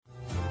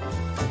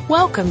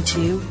Welcome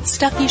to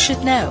Stuff You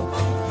Should Know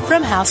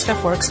from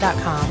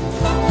HowStuffWorks.com.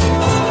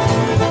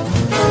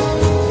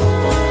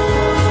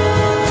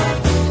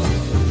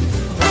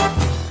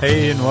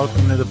 Hey, and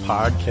welcome to the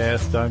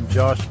podcast. I'm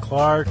Josh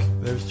Clark.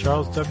 There's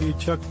Charles W.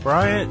 Chuck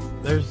Bryant.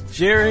 There's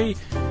Jerry.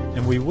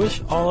 And we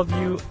wish all of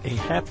you a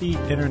happy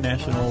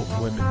International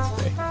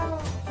Women's Day.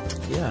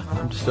 Yeah,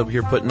 I'm just over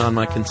here putting on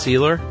my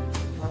concealer,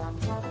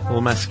 a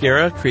little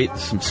mascara, create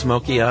some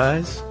smoky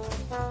eyes.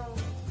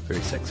 Very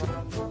sexy.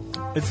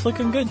 It's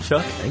looking good,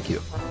 Chuck. Thank you.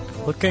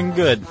 Looking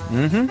good.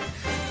 Mm-hmm.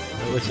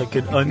 I wish I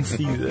could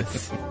unsee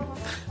this.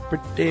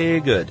 Pretty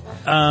good.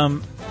 Yeah,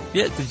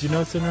 did you know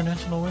it's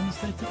International Women's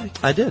Day today?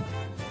 I did.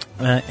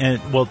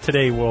 And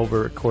today while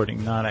we're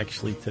recording, not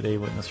actually today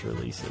when this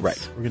releases. Right.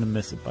 We're going to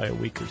miss it by a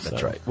week or so.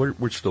 That's right.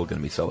 We're still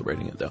going to be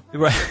celebrating it, though.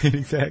 Right,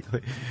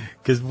 exactly.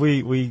 Because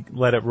we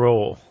let it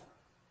roll.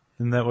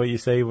 Isn't that what you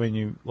say when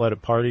you let a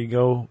party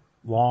go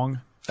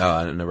long? Oh,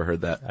 I never heard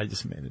that. I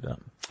just made it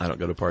up. I don't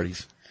go to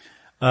parties.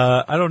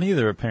 I don't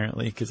either,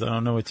 apparently, because I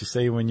don't know what you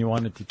say when you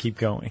want it to keep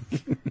going.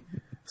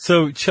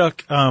 So,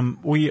 Chuck,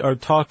 we are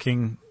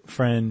talking,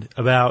 friend,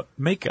 about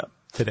makeup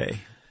today.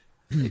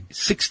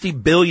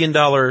 $60 billion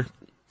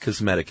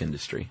cosmetic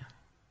industry.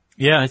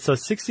 Yeah, it's a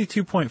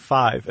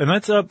 62.5, and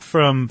that's up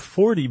from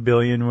 40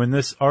 billion when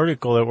this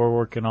article that we're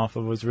working off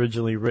of was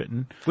originally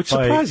written. Which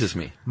by surprises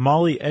me.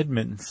 Molly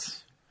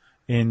Edmonds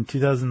in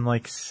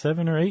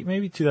 2007 or 8,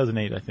 maybe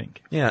 2008, I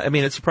think. Yeah, I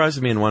mean, it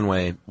surprises me in one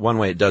way. One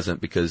way it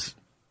doesn't, because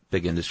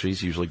big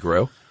industries usually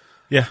grow.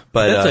 Yeah,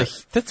 but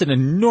that's an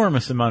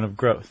enormous amount of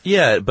growth.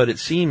 Yeah, but it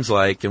seems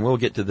like, and we'll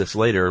get to this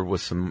later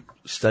with some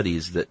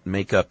studies, that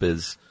makeup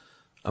is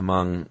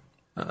among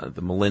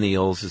the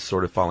millennials is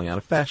sort of falling out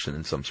of fashion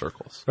in some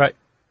circles. Right.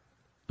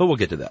 But we'll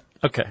get to that.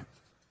 Okay.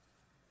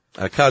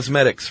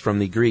 Cosmetics from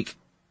the Greek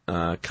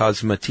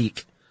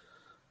kosmetik.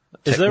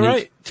 Is that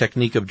right?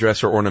 Technique of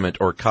dress or ornament,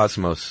 or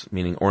cosmos,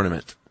 meaning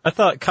ornament. I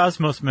thought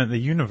cosmos meant the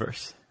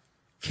universe.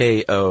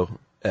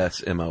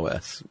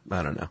 K-O-S-M-O-S.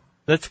 I don't know.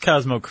 That's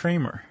Cosmo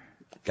Kramer.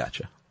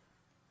 Gotcha.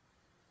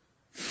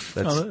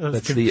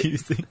 That's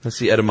confusing. That's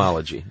the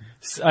etymology.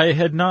 I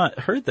had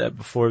not heard that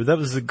before. That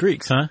was the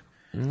Greeks, huh?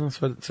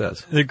 That's what it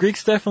says. The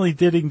Greeks definitely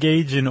did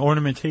engage in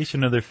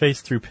ornamentation of their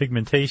face through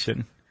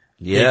pigmentation.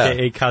 Yeah.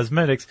 AKA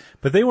cosmetics,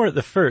 but they weren't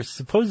the first.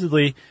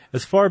 Supposedly,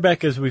 as far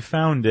back as we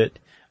found it,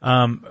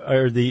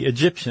 are the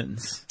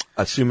Egyptians.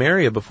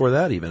 Sumeria before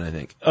that even, I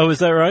think. Oh, is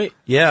that right?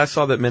 Yeah, I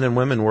saw that men and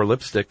women wore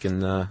lipstick,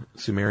 and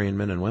Sumerian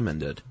men and women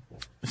did.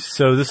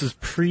 So this is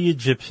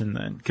pre-Egyptian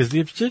then, because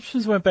the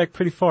Egyptians went back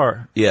pretty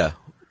far. Yeah.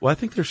 Well, I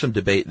think there's some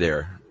debate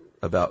there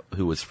about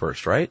who was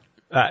first, right?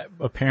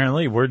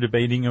 Apparently, we're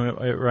debating it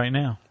right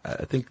now.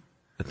 I think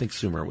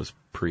Sumer was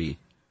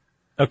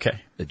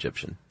Okay.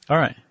 Egyptian. All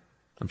right.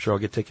 I'm sure I'll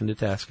get taken to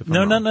task if I'm No,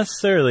 wrong. not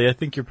necessarily. I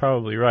think you're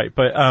probably right.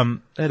 But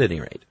at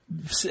any rate,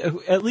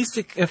 at least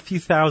a few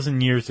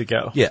thousand years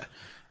ago, yeah,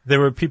 there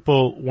were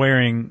people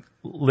wearing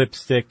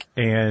lipstick,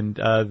 and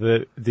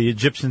the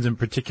Egyptians in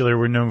particular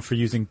were known for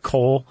using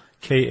kohl,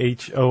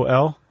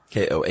 K-H-O-L.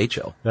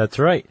 K-O-H-L. That's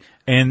right.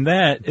 And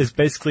that is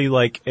basically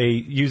like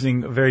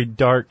using a very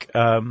dark,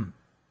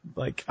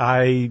 like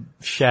eye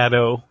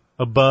shadow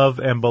above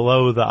and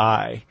below the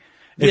eye.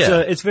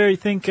 It's very,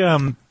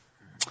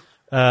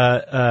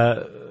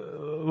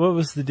 what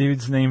was the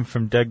dude's name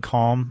from Dead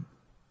Calm?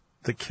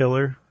 The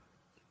killer?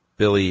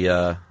 Billy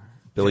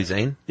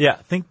Zane? Yeah,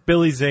 think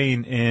Billy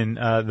Zane in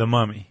The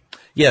Mummy.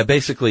 Yeah,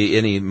 basically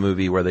any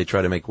movie where they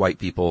try to make white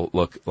people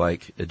look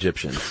like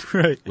Egyptians.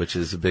 Right. Which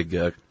is a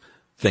big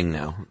thing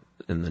now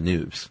in the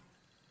news.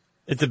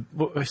 It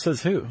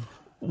says who?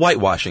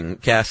 Whitewashing,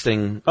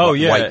 casting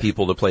white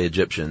people to play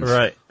Egyptians.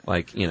 Right.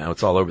 Like,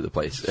 it's all over the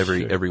place.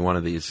 Every one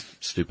of these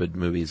stupid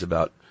movies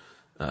about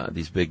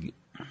these big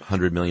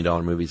 $100 million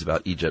movies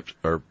about Egypt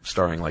are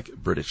starring like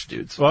British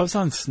dudes. Well, I was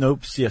on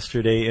Snopes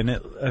yesterday, and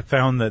I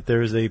found that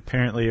there's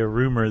apparently a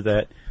rumor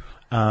that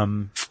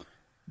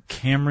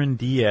Cameron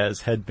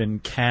Diaz had been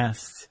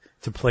cast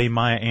to play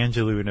Maya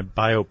Angelou in a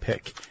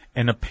biopic,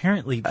 and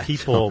apparently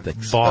people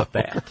bought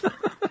that.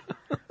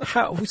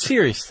 How?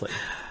 Seriously?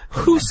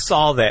 Who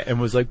saw that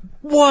and was like,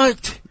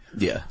 what?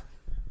 Yeah.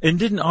 And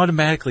didn't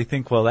automatically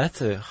think, well,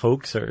 that's a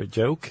hoax or a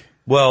joke?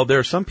 Well, there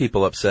are some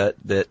people upset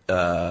that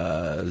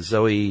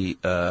Zoe,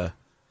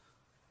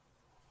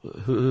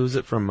 who's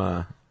it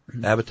from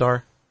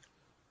Avatar?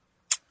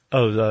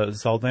 Oh,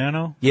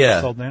 Saldana?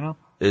 Yeah. Saldana?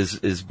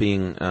 Is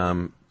being,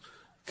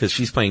 cause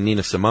she's playing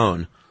Nina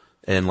Simone,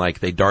 and like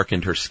they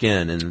darkened her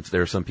skin, and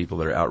there are some people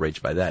that are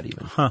outraged by that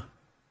even. Huh.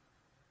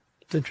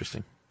 It's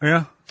interesting.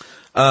 Yeah.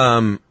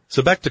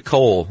 So back to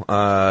coal.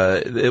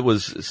 It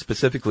was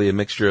specifically a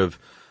mixture of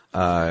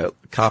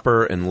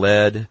copper and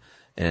lead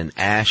and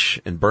ash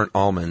and burnt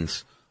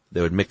almonds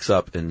they would mix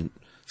up and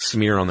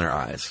smear on their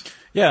eyes.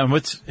 Yeah, and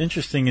what's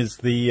interesting is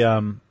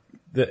it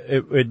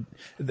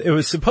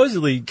was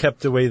supposedly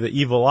kept away the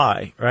evil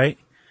eye, right?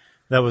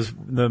 That was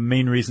the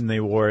main reason they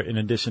wore it, in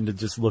addition to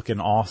just looking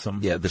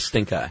awesome. Yeah, the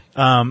stink eye.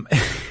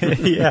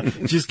 Yeah,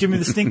 just give me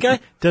the stink eye.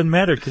 Doesn't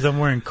matter because I'm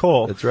wearing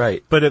coal. That's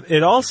right. But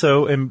it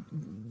also, and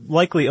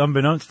likely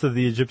unbeknownst to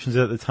the Egyptians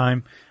at the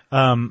time,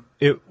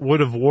 it would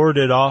have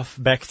warded off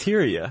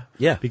bacteria.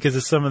 Yeah. Because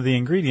of some of the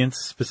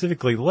ingredients,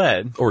 specifically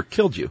lead. Or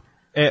killed you.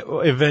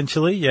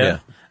 Eventually, yeah.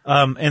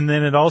 And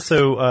then it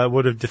also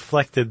would have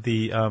deflected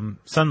the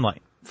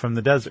sunlight from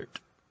the desert.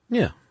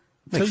 Yeah.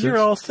 So Makes you're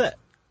sense. all set.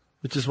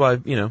 Which is why,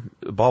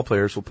 ball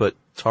players will put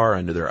tar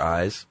under their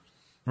eyes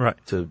Right.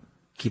 to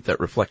keep that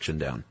reflection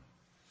down.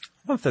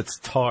 I don't know if that's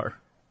tar.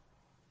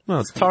 Well,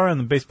 It's tar on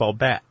the baseball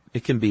bat.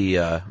 It can be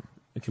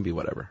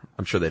whatever.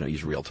 I'm sure they don't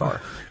use real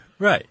tar.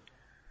 Right.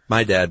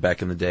 My dad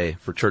back in the day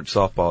for church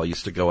softball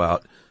used to go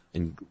out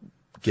and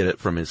get it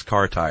from his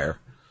car tire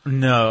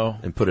No.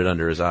 and put it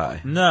under his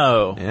eye.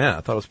 No. Yeah,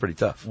 I thought it was pretty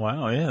tough.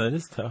 Wow, yeah, that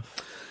is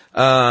tough.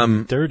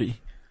 Dirty.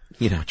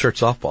 Church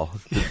softball,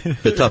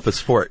 the toughest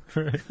sport.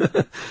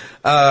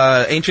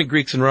 Ancient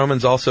Greeks and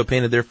Romans also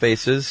painted their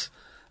faces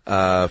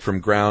from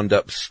ground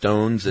up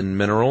stones and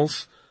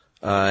minerals,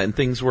 and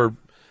things were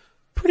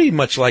pretty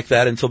much like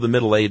that until the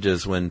Middle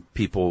Ages, when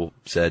people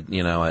said,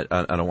 I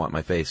don't want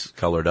my face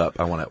colored up.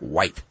 I want it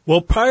white.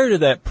 Well, prior to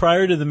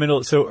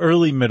the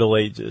early Middle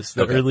Ages,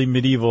 the Okay. early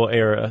medieval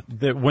era,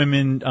 that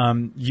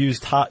women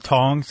used hot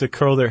tongs to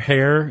curl their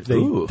hair. They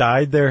Ooh.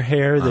 dyed their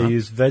hair. They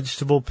used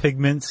vegetable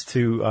pigments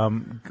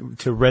to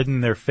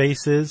redden their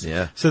faces.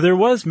 Yeah. So there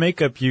was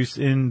makeup use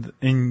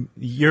in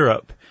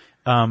Europe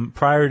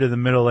prior to the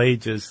Middle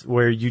Ages,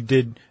 where you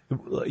did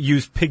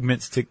use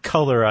pigments to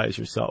colorize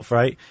yourself,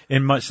 right?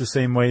 In much the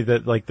same way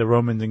that like the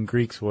Romans and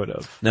Greeks would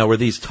have. Now, were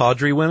these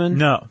tawdry women?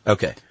 No.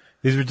 Okay.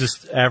 These were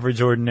just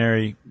average,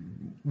 ordinary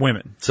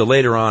women. So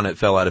later on, it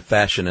fell out of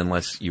fashion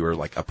unless you were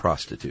like a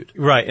prostitute.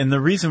 Right, and the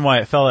reason why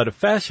it fell out of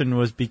fashion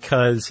was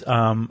because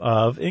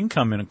of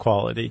income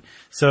inequality.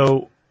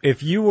 So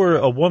if you were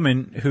a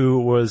woman who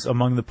was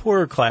among the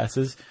poorer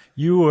classes,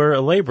 you were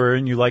a laborer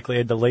and you likely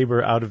had to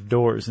labor out of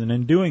doors. And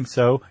in doing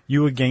so,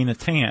 you would gain a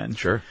tan.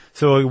 Sure.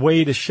 So a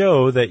way to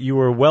show that you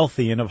were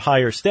wealthy and of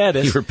higher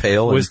status You were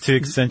pale was to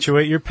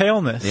accentuate your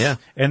paleness. Yeah.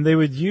 And they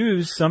would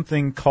use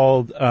something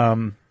called,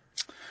 what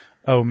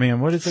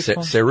is it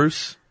called?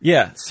 Cerus?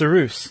 Yeah,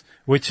 ceruse,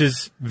 which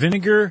is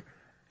vinegar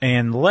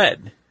and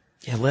lead.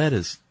 Yeah, lead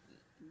it's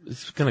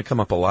going to come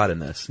up a lot in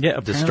this. Yeah,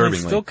 apparently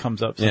disturbingly. it still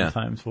comes up Yeah.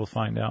 sometimes. We'll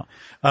find out.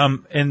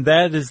 And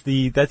that's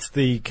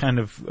the kind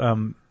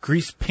of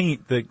grease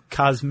paint, the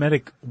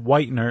cosmetic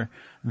whitener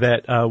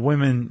that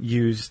women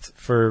used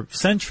for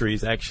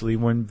centuries, actually,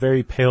 when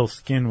very pale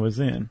skin was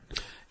in.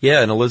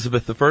 Yeah, and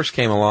Elizabeth I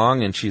came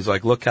along, and she's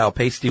like, "Look how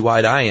pasty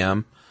white I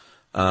am."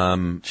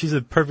 She's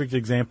a perfect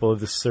example of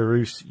the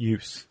ceruse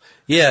use.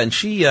 Yeah, and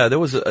she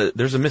there's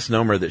a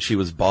misnomer that she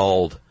was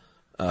bald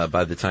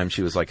by the time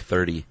she was like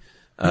 30,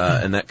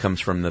 and that comes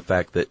from the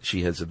fact that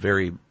she has a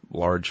very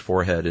large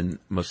forehead in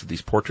most of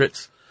these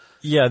portraits.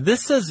 Yeah,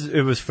 this says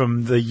it was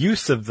from the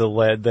use of the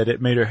lead that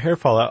it made her hair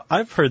fall out.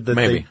 I've heard that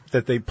Maybe.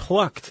 they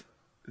plucked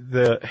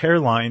the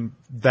hairline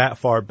that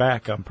far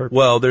back on purpose.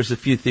 Well, there's a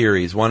few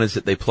theories. One is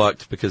that they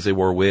plucked because they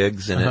wore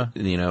wigs, and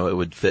it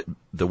would fit.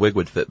 The wig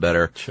would fit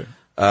better. Sure.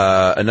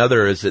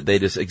 Another is that they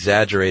just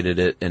exaggerated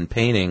it in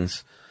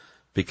paintings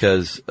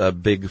because a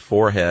big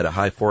forehead, a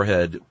high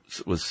forehead,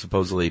 was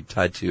supposedly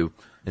tied to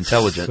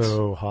intelligence.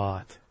 So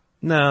hot.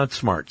 No, it's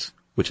smarts,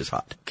 which is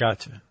hot.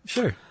 Gotcha.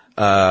 Sure.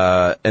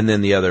 And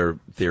then the other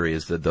theory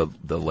is that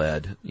the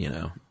lead,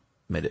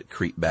 made it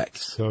creep back.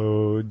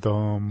 So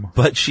dumb.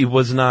 But she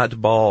was not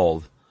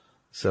bald.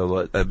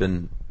 So I've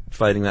been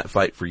fighting that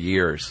fight for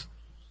years.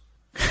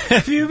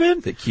 Have you been?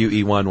 That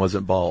QE1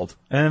 wasn't bald.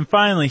 And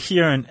finally,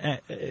 here on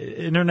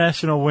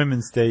International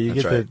Women's Day, you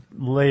That's get right.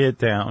 to lay it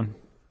down.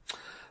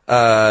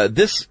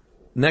 This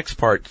next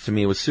part to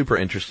me was super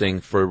interesting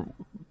for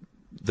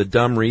the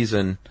dumb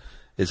reason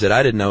is that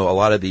I didn't know a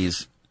lot of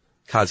these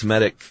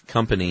cosmetic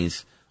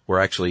companies were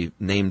actually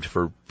named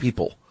for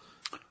people.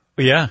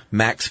 Yeah,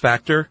 Max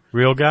Factor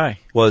real guy.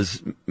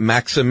 was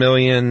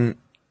Maximilian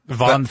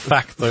Von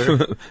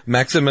Factor.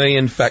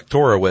 Maximilian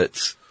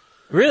Faktorowicz.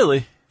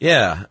 Really?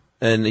 Yeah.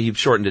 And he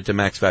shortened it to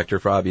Max Factor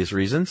for obvious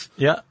reasons.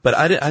 Yeah. But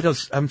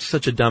I'm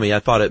such a dummy. I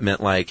thought it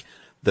meant like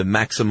the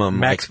maximum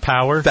Max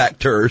power?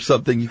 factor or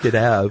something you could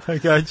have. I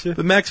gotcha.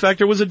 But Max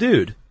Factor was a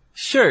dude.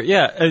 Sure,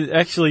 yeah.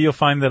 Actually, you'll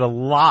find that a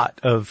lot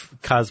of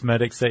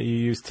cosmetics that you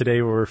use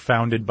today were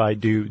founded by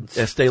dudes.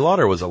 Estee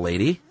Lauder was a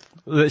lady.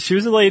 She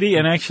was a lady,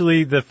 and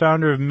actually the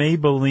founder of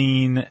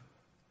Maybelline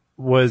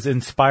was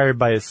inspired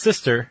by his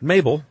sister.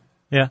 Mabel.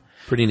 Yeah.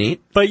 Pretty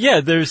neat. But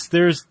yeah, there's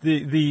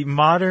the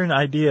modern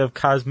idea of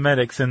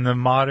cosmetics and the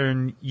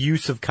modern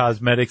use of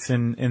cosmetics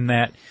in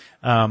that,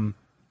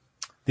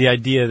 the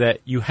idea that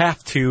you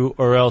have to,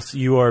 or else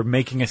you are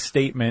making a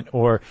statement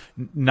or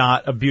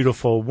not a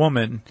beautiful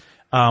woman,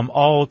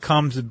 all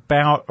comes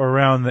about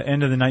around the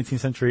end of the 19th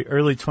century,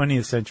 early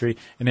 20th century,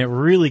 and it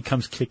really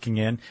comes kicking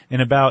in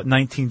about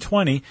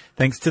 1920,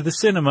 thanks to the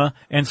cinema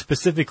and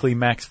specifically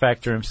Max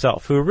Factor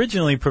himself, who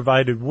originally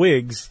provided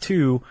wigs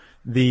to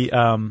the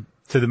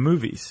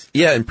movies.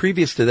 Yeah, and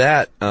previous to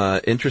that,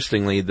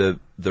 interestingly, the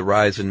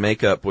rise in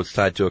makeup was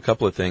tied to a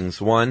couple of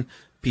things. One,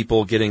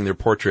 people getting their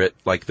portrait,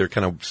 like their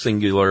kind of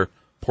singular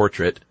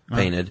portrait,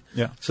 painted.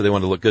 Yeah. So they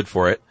wanted to look good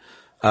for it.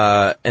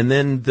 And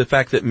then the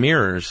fact that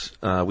mirrors,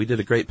 we did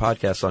a great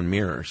podcast on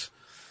mirrors.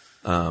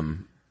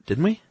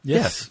 Didn't we?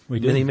 Yes, we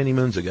did. Many, many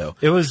moons ago.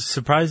 It was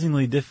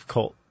surprisingly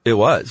difficult. It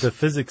was. The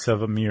physics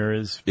of a mirror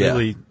is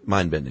really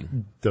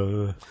mind-bending.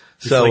 duh.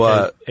 It's So,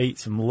 like I ate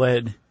some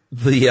lead.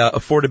 The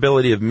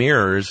affordability of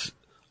mirrors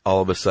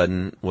all of a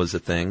sudden was a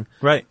thing.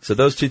 Right. So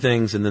those two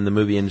things, and then the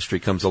movie industry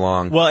comes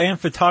along. Well, and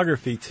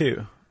photography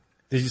too.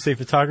 Did you say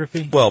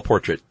photography? Well,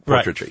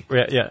 portraitry.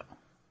 Right. Yeah.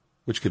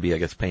 Which could be, I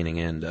guess, painting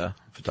and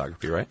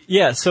photography, right?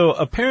 Yeah, so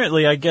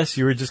apparently I guess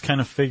you were just kind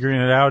of figuring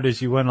it out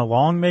as you went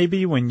along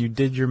maybe when you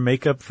did your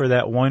makeup for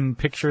that one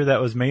picture that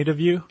was made of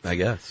you. I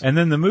guess. And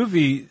then the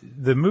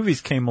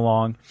movies came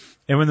along,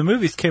 and when the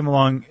movies came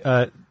along,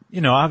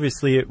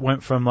 obviously it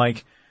went from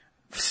like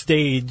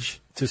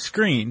stage to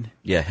screen.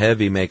 Yeah,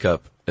 heavy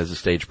makeup as a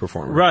stage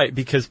performer. Right,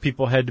 because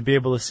people had to be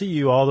able to see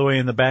you all the way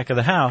in the back of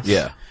the house.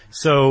 Yeah.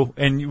 So,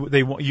 and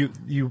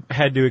you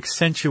had to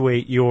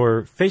accentuate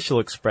your facial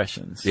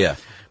expressions. Yeah.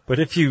 But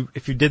if you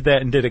did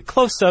that and did a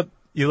close up,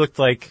 you looked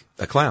like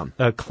A clown.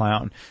 a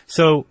clown.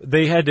 So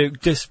they had to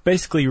just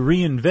basically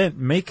reinvent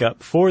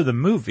makeup for the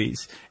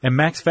movies. And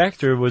Max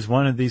Factor was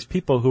one of these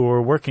people who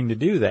were working to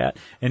do that.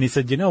 And he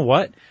said, you know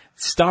what?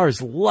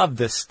 Stars love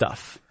this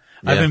stuff.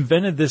 Yeah. I've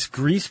invented this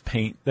grease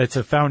paint that's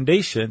a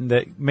foundation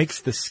that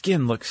makes the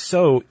skin look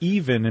so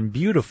even and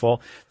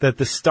beautiful that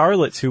the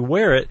starlets who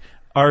wear it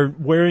are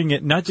wearing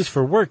it not just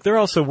for work, they're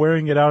also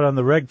wearing it out on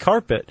the red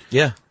carpet.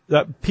 Yeah.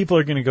 That people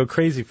are going to go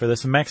crazy for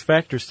this. And Max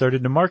Factor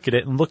started to market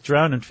it and looked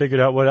around and figured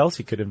out what else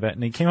he could invent.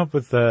 And he came up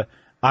with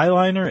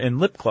eyeliner and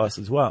lip gloss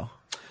as well.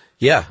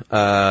 Yeah.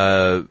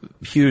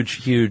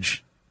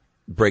 Huge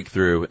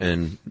breakthrough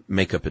in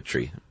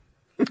makeupetry.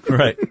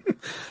 Right.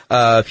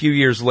 A few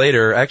years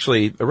later,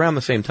 actually around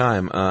the same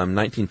time,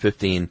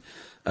 1915,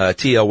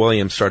 T.L.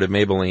 Williams started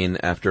Maybelline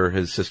after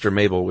his sister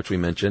Mabel, which we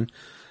mentioned,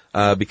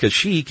 because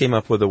she came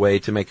up with a way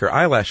to make her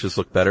eyelashes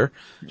look better.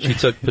 She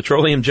took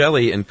petroleum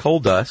jelly and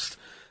coal dust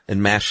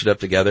and mashed it up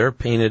together,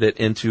 painted it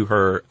into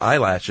her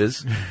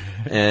eyelashes,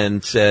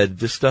 and said,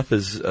 this stuff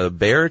is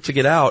bare to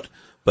get out,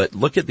 but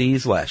look at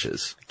these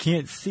lashes.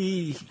 Can't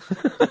see.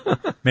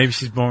 Maybe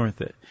she's born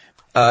with it.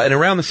 And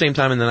around the same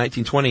time in the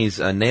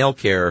 1920s, nail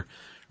care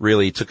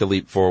really took a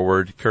leap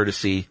forward,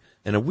 courtesy,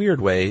 in a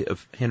weird way,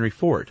 of Henry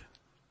Ford.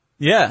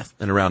 Yeah.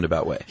 In a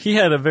roundabout way. He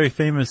had a very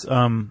famous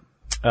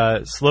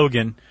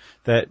slogan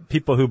that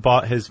people who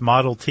bought his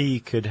Model T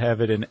could have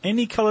it in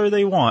any color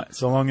they want,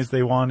 so long as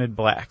they wanted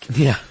black.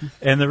 Yeah.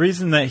 And the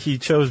reason that he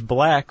chose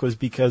black was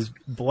because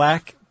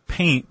black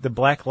paint, the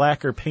black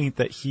lacquer paint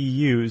that he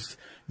used,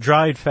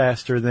 dried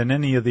faster than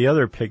any of the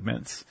other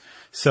pigments.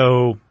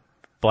 So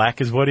black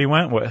is what he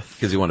went with.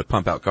 Because he wanted to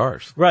pump out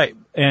cars. Right.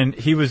 And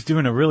he was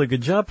doing a really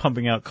good job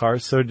pumping out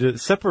cars. So to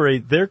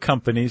separate their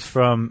companies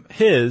from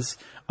his,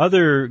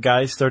 other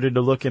guys started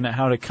to look at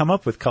how to come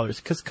up with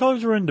colors. Because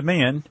colors were in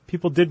demand.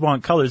 People did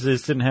want colors. They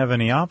just didn't have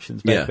any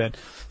options back then.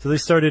 So they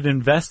started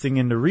investing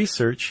into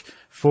research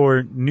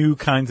for new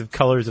kinds of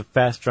colors of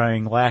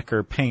fast-drying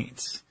lacquer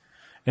paints.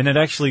 And it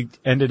actually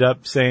ended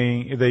up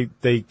saying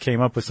they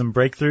came up with some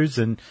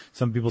breakthroughs, and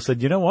some people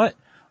said, you know what?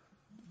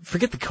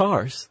 Forget the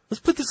cars.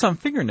 Let's put this on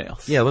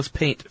fingernails. Yeah, let's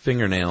paint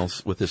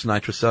fingernails with this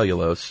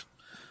nitrocellulose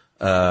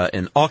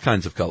in all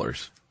kinds of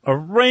colors. A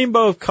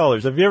rainbow of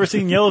colors. Have you ever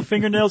seen yellow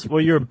fingernails?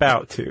 Well, you're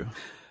about to.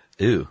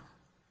 Ooh.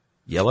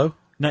 Yellow?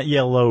 Not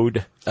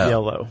yellowed. Oh.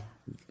 Yellow.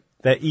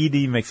 That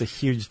ED makes a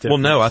huge difference. Well,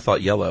 no, I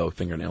thought yellow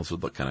fingernails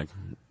would look kind of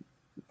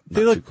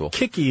They look too cool.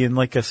 kicky in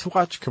like a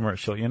Swatch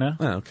commercial, you know?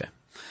 Oh, okay.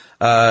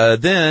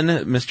 Then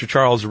Mr.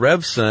 Charles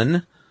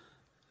Revson.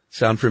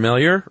 Sound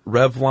familiar?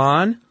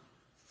 Revlon.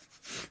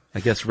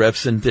 I guess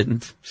Revson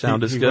didn't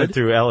sound as He good. went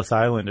through Ellis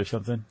Island or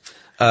something.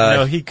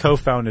 No, he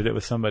co-founded it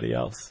with somebody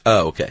else.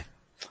 Oh, okay.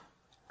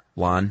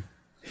 Lon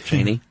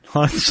Chaney.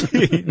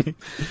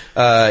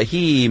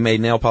 He made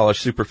nail polish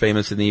super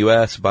famous in the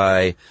U.S.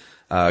 by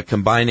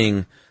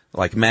combining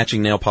like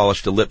matching nail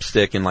polish to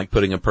lipstick and like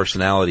putting a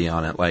personality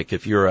on it. Like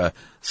if you're a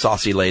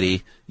saucy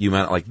lady, you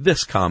might like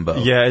this combo.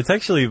 Yeah, it's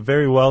actually a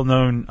very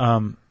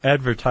well-known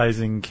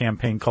advertising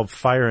campaign called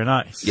Fire and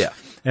Ice. Yeah.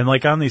 And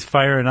like on these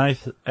Fire and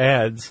Ice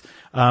ads,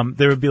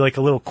 there would be like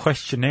a little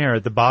questionnaire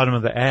at the bottom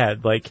of the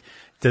ad, like,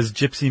 does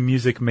gypsy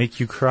music make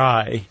you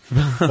cry?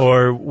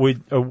 Or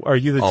are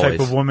you the type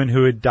Always. of woman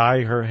who would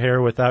dye her hair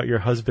without your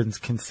husband's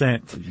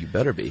consent? You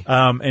better be.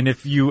 And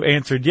if you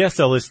answered yes,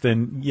 Ellis,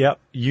 then yep,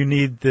 you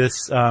need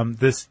this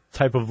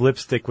type of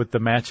lipstick with the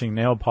matching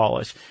nail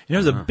polish. And it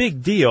was a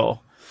big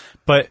deal,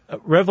 but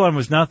Revlon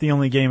was not the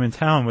only game in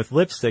town with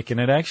lipstick, and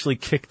it actually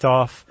kicked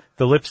off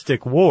the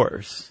lipstick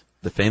wars.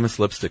 The famous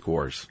lipstick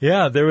wars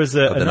Yeah, there was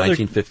of the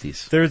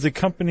 1950s. There was a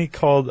company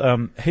called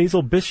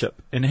Hazel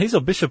Bishop, and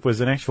Hazel Bishop was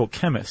an actual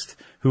chemist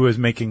who was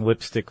making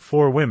lipstick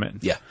for women.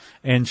 Yeah.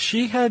 And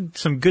she had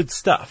some good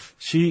stuff.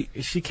 She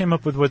came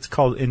up with what's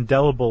called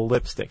indelible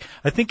lipstick.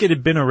 I think it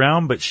had been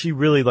around, but she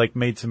really like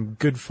made some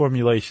good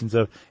formulations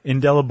of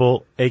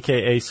indelible,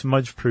 aka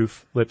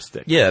smudge-proof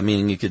lipstick. Yeah,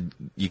 meaning you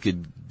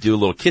could do a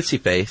little kissy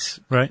face,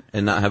 Right.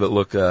 and not have it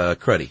look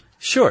cruddy.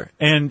 Sure.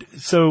 And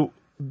so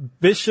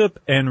Bishop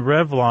and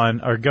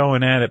Revlon are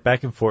going at it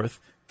back and forth.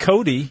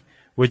 Coty,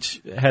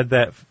 which had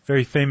that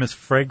very famous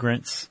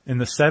fragrance in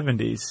the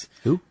 70s.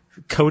 Who?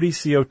 Coty,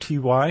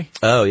 C-O-T-Y.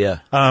 Oh, yeah.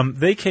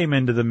 They came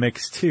into the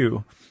mix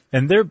too.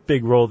 And their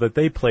big role that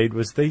they played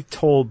was they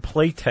told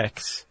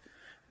Playtex,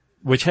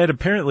 which had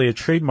apparently a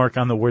trademark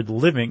on the word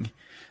living,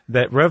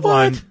 that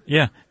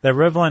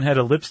Revlon had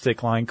a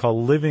lipstick line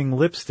called Living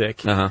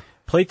Lipstick. Uh-huh.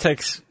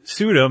 Playtex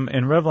sued them,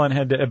 and Revlon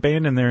had to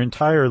abandon their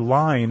entire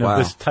line of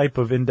this type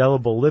of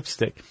indelible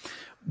lipstick.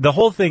 The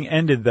whole thing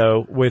ended,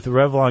 though, with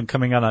Revlon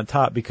coming out on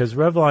top because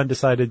Revlon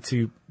decided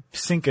to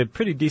sink a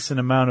pretty decent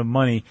amount of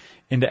money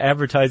into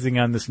advertising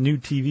on this new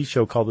TV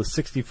show called The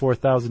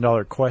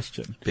 $64,000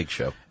 Question. Big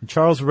show. And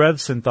Charles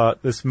Revson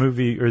thought this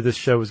movie or this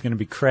show was going to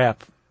be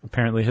crap,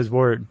 apparently his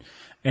word.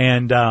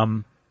 And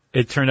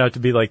it turned out to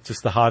be like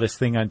just the hottest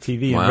thing on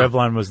TV, and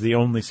Revlon was the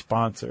only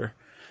sponsor.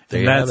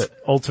 And that's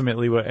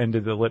ultimately what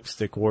ended the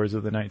lipstick wars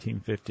of the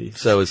 1950s.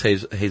 So is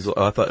Hazel,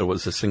 I thought it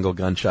was a single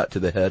gunshot to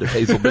the head of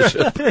Hazel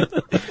Bishop.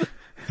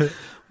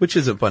 Which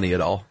isn't funny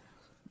at all.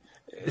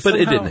 But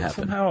it didn't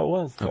happen. Somehow it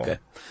was. Though. Okay.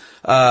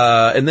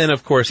 And then,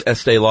 of course,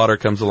 Estee Lauder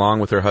comes along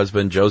with her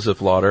husband,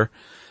 Joseph Lauder.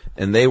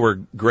 And they were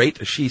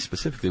great. She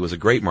specifically was a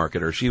great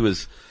marketer. She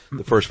was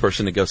the first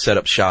person to go set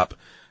up shop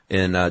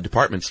in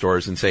department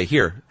stores and say,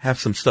 here, have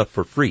some stuff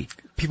for free.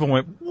 People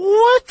went,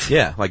 what?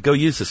 Yeah, like, go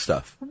use this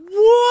stuff.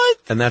 What?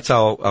 And that's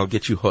how I'll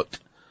get you hooked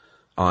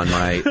on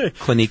my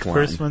Clinique line.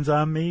 First one's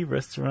on me,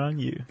 rest are on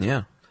you.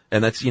 Yeah.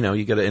 And that's, you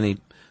go to any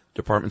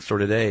department store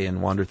today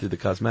and wander through the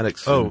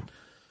cosmetics. Oh,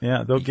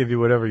 yeah, they'll give you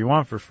whatever you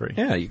want for free.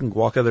 Yeah, you can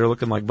walk out there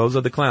looking like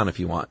Bozo the Clown if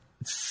you want.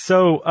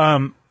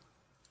 So,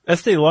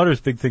 Estee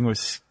Lauder's big thing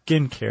was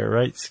skincare,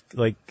 right?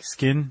 Like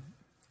skin.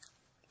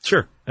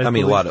 Sure. I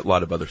mean, believe. a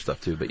lot of other stuff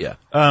too, but yeah.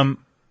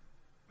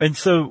 And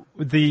so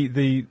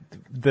the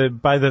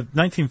by the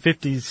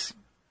 1950s,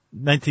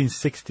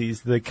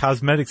 1960s, the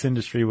cosmetics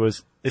industry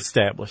was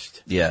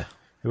established. Yeah.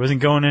 It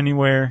wasn't going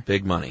anywhere.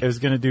 Big money. It was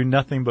going to do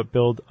nothing but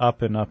build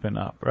up and up and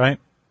up, right?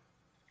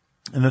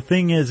 And the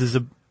thing is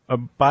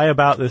by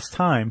about this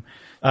time,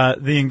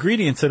 the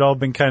ingredients had all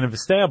been kind of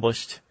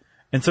established.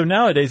 And so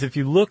nowadays, if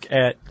you look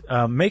at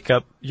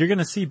makeup, you're going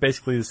to see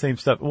basically the same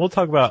stuff. We'll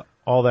talk about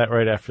all that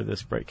right after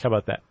this break. How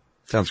about that?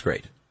 Sounds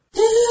great.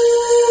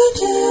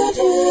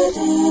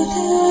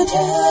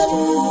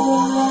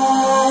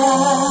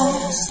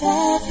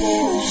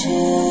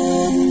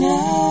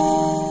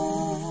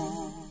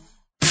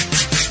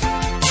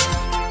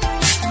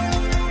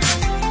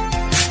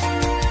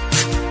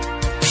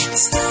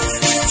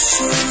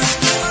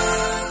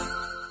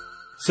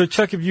 So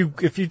Chuck,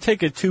 if you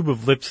take a tube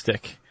of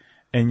lipstick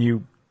and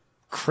you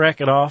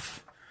crack it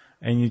off,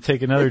 and you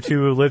take another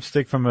tube of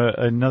lipstick from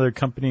another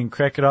company and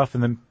crack it off,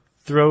 and then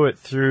throw it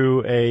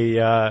through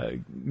a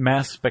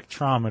mass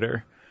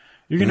spectrometer,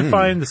 you're going to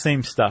find the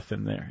same stuff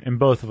in there, in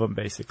both of them,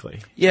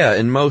 basically. Yeah,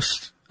 in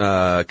most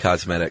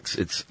cosmetics,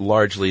 it's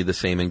largely the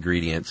same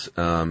ingredients.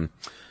 Who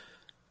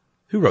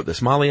wrote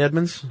this? Molly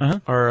Edmonds,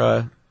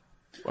 our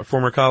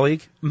former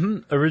colleague?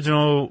 Mm-hmm.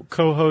 Original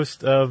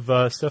co-host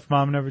of Stuff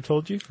Mom Never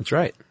Told You. That's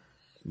right.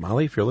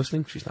 Molly, if you're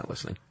listening, she's not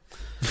listening.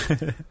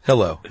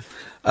 Hello.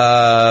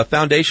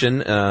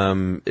 Foundation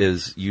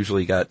is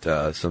usually got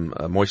some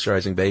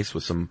moisturizing base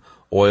with some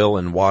oil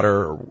and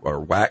water or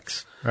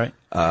wax. Right.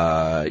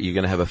 You're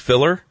going to have a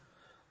filler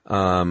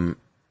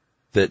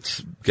that's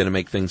going to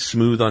make things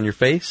smooth on your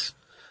face.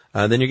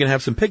 Then you're going to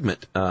have some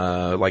pigment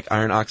like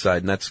iron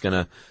oxide, and that's going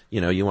to,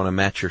 you want to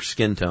match your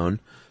skin tone.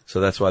 So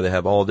that's why they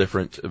have all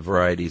different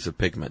varieties of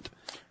pigment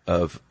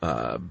of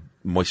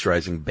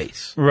moisturizing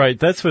base. Right.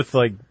 That's with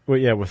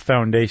with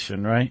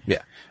foundation, right?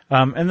 Yeah.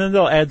 And then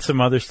they'll add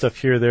some other stuff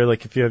here or there.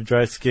 Like if you have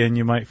dry skin,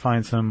 you might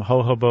find some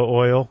jojoba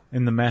oil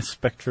in the mass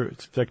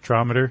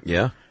spectrometer.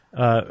 Yeah.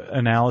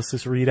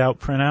 Analysis readout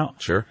printout.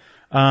 Sure.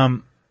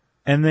 And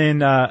then,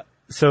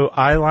 so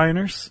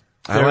eyeliners.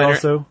 Eyeliner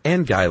also,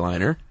 and guy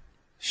liner.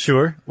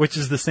 Sure. Which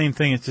is the same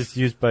thing. It's just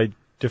used by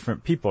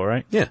different people,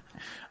 right? Yeah.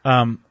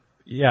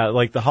 Yeah,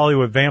 like the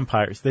Hollywood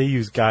vampires, they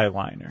use guy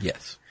liner.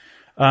 Yes.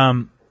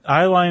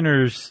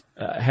 Eyeliners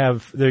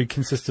they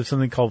consist of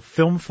something called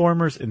film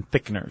formers and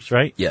thickeners,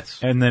 right? Yes.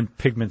 And then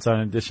pigments in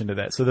addition to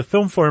that. So the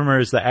film former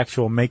is the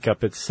actual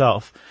makeup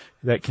itself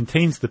that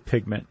contains the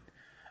pigment.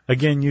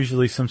 Again,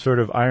 usually some sort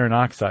of iron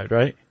oxide,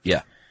 right?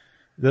 Yeah.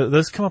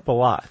 Those come up a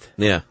lot.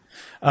 Yeah.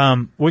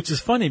 Which is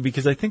funny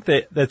because I think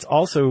that's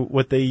also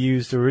what they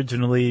used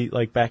originally,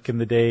 like back in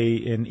the day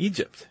in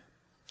Egypt.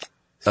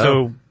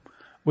 So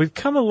we've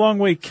come a long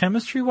way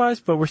chemistry-wise,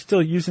 but we're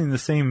still using the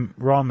same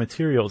raw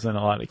materials in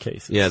a lot of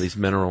cases. Yeah, these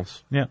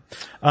minerals. Yeah.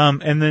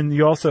 And then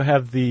you also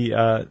have the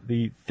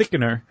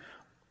thickener,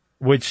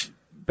 which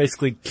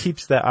basically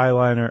keeps that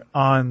eyeliner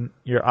on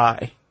your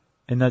eye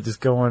and not just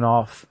going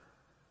off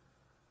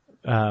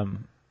to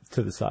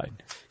the side.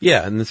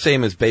 Yeah, and the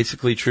same is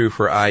basically true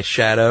for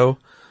eyeshadow.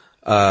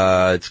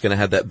 It's going to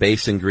have that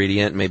base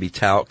ingredient, maybe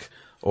talc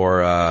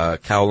or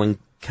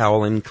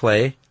kaolin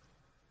clay.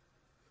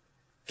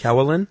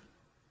 Kaolin?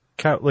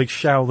 Like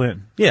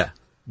Shaolin. Yeah.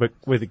 but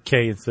with a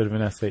K instead of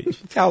an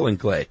SH. Kaolin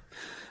clay.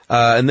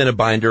 And then a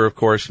binder, of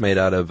course, made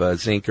out of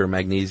zinc or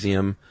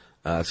magnesium,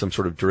 some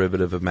sort of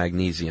derivative of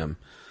magnesium.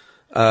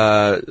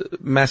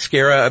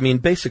 Mascara, I mean,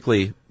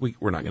 basically,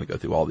 we're not going to go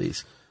through all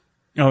these.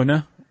 Oh,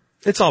 no?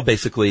 It's all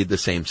basically the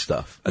same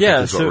stuff. I think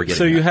is what we're getting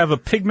so you at. have a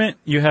pigment,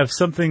 you have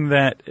something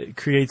that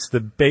creates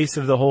the base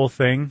of the whole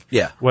thing.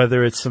 Yeah.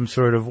 Whether it's some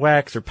sort of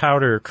wax or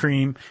powder or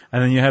cream,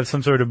 and then you have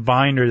some sort of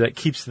binder that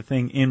keeps the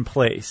thing in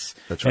place.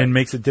 That's right. And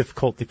makes it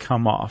difficult to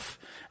come off.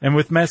 And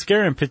with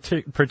mascara in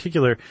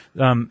particular,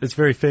 it's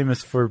very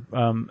famous for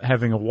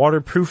having a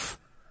waterproof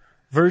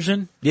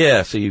version.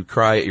 Yeah, so you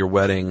cry at your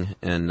wedding,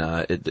 and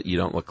you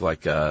don't look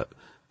like a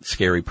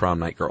scary prom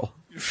night girl.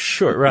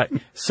 Sure, right.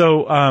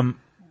 So,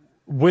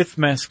 with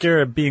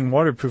mascara being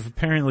waterproof,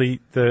 apparently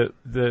the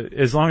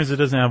as long as it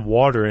doesn't have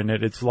water in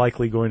it, it's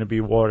likely going to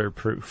be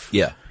waterproof.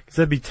 Yeah. Because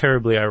that'd be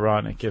terribly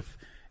ironic if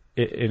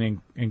it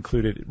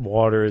included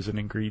water as an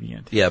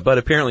ingredient. Yeah, but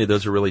apparently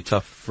those are really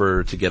tough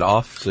to get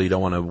off, so you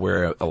don't want to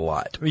wear a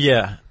lot.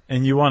 Yeah,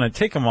 and you want to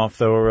take them off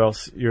though, or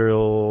else your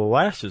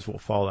lashes will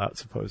fall out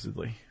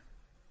supposedly.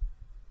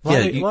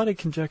 A lot of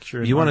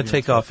conjecture. You want to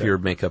take off your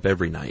makeup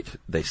every night,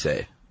 they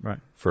say. Right.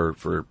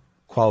 For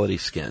quality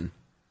skin.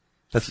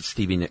 That's what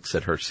Stevie Nicks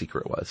said her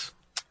secret was.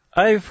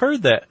 I've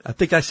heard that. I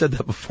think I said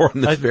that before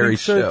on this very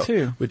so show,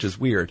 too. Which is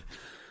weird.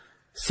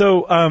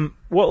 So,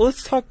 well,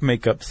 let's talk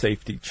makeup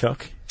safety,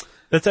 Chuck.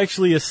 That's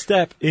actually a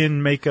step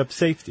in makeup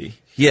safety.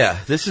 Yeah,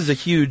 this is a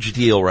huge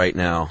deal right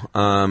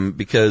now,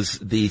 because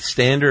the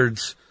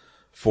standards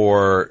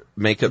for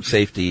makeup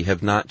safety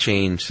have not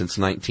changed since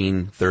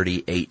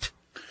 1938.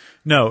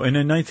 No, and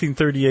in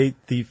 1938,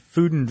 the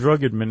Food and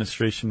Drug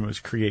Administration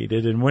was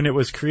created, and when it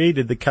was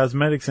created, the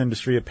cosmetics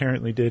industry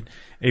apparently did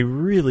a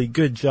really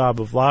good job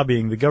of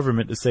lobbying the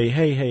government to say,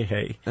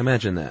 hey,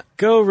 Imagine that.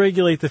 go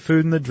regulate the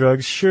food and the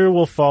drugs. Sure,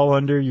 we'll fall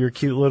under your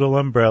cute little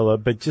umbrella,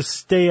 but just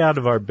stay out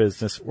of our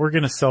business. We're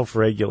going to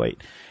self-regulate.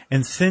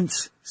 And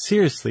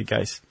seriously,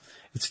 guys,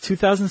 it's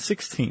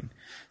 2016.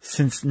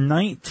 Since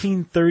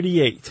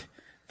 1938,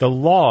 the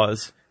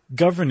laws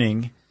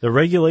governing the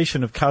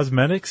regulation of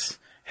cosmetics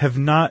have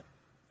not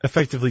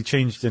effectively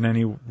changed in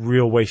any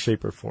real way,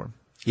 shape, or form.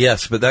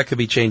 Yes, but that could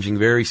be changing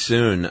very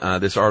soon.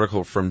 This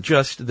article from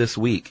just this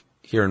week,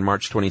 here in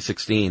March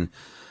 2016,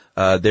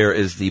 there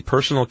is the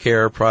Personal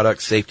Care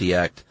Product Safety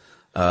Act,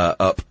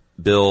 up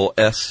Bill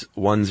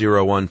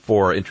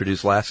S1014,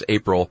 introduced last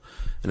April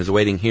and is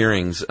awaiting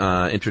hearings,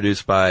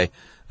 introduced by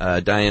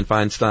Dianne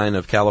Feinstein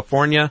of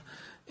California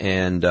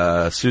and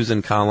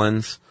Susan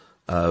Collins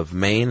of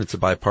Maine. It's a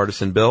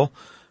bipartisan bill,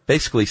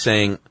 basically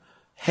saying,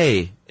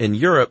 hey, in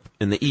Europe,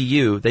 in the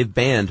EU, they've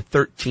banned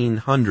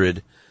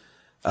 1,300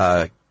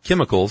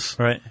 chemicals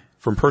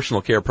from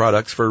personal care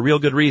products for a real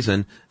good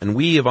reason, and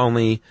we have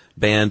only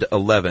banned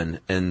 11,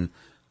 and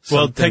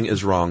something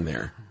is wrong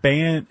there.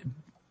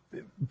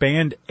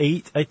 Banned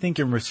 8, I think,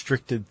 and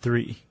restricted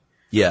 3.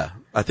 Yeah,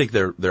 I think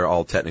they're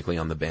all technically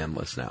on the ban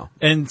list now.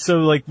 And so,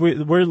 like,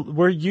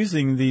 we're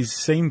using these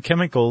same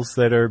chemicals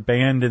that are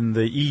banned in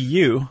the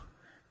EU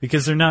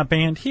because they're not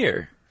banned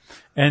here.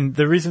 And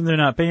the reason they're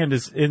not banned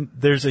is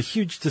there's a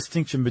huge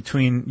distinction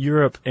between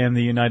Europe and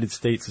the United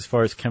States as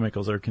far as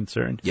chemicals are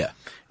concerned. Yeah.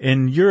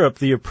 In Europe,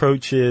 the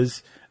approach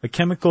is a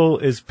chemical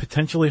is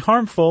potentially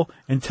harmful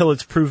until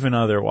it's proven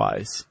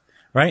otherwise,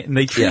 right? And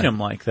they treat them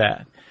like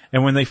that.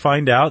 And when they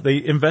find out,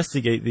 they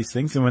investigate these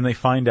things, and when they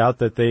find out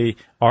that they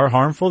are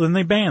harmful, then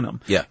they ban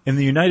them. Yeah. In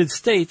the United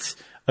States,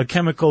 a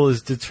chemical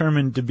is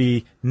determined to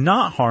be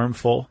not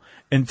harmful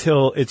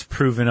until it's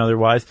proven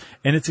otherwise,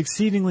 and it's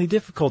exceedingly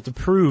difficult to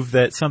prove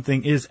that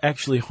something is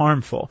actually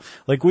harmful.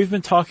 Like, we've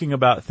been talking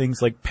about things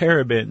like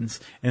parabens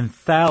and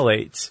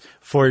phthalates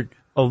for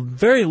a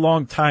very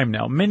long time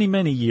now, many,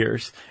 many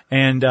years,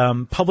 and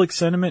public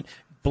sentiment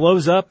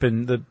blows up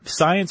and the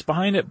science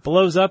behind it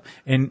blows up,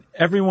 and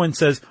everyone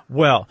says,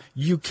 well,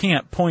 you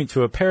can't point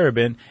to a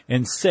paraben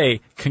and say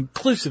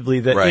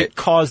conclusively that it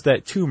caused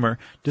that tumor,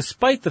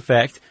 despite the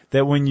fact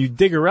that when you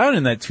dig around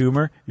in that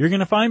tumor, you're going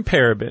to find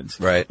parabens.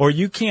 Right. Or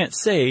you can't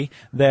say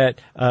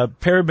that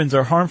parabens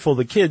are harmful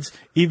to kids,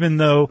 even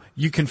though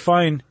you can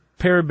find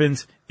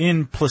parabens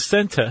in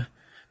placenta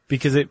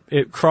because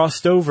it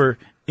crossed over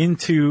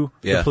into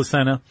the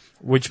placenta,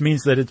 which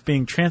means that it's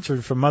being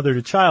transferred from mother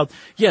to child.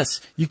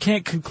 Yes, you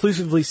can't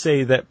conclusively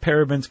say that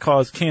parabens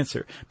cause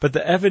cancer, but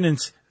the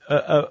evidence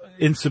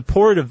in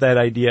support of that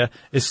idea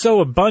is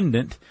so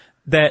abundant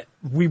that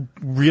we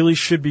really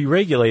should be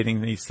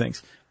regulating these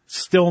things.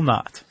 Still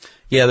not.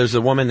 Yeah, there's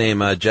a woman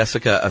named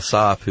Jessica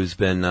Asaf who's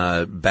been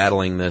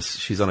battling this.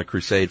 She's on a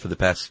crusade for the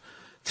past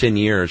 10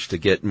 years to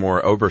get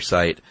more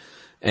oversight.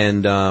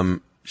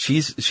 And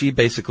she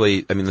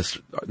basically, I mean,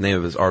 the name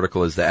of his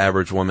article is The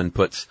Average Woman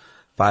Puts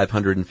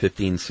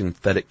 515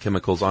 Synthetic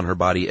Chemicals on Her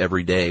Body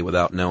Every Day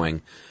Without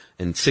Knowing.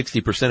 And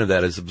 60% of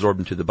that is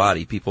absorbed into the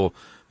body. People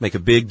make a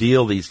big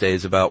deal these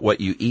days about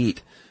what you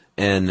eat.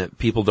 and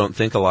people don't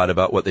think a lot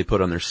about what they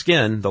put on their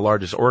skin, the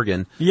largest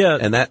organ. Yeah.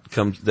 And that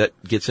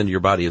gets into your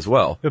body as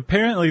well.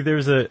 Apparently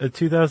there's a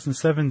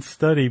 2007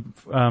 study,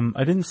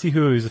 I didn't see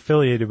who it was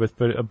affiliated with,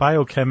 but a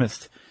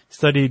biochemist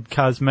studied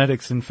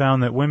cosmetics and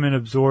found that women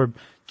absorb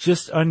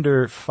just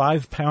under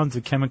 5 pounds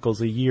of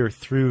chemicals a year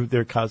through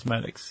their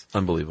cosmetics.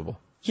 Unbelievable.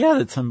 Yeah,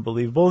 that's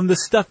unbelievable. And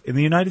this stuff in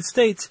the United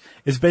States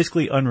is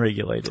basically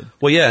unregulated.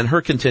 Well, yeah, and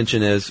her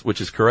contention is, which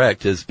is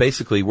correct, is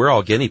basically we're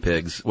all guinea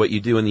pigs. What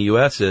you do in the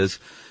U.S. is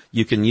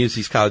you can use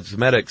these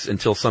cosmetics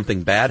until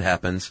something bad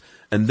happens,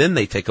 and then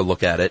they take a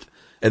look at it,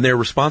 and they're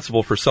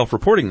responsible for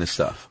self-reporting this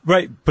stuff.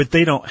 Right, but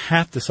they don't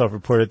have to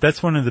self-report it.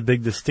 That's one of the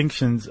big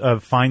distinctions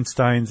of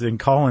Feinstein's and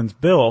Collins'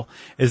 bill,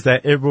 is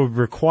that it would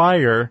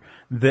require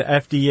the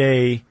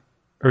FDA,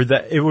 or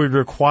that it would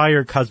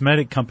require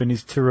cosmetic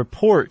companies to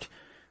report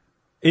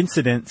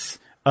incidents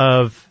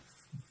of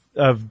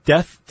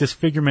death,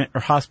 disfigurement,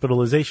 or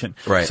hospitalization.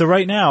 Right. So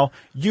right now,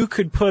 you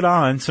could put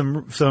on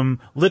some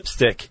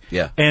lipstick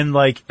and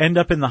like end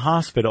up in the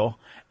hospital,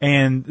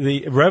 and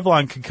the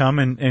Revlon could come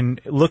and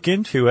look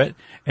into it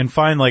and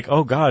find like,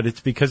 oh God,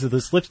 it's because of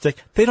this lipstick.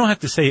 They don't have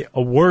to say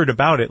a word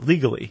about it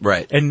legally.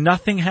 Right. And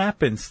nothing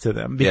happens to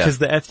them because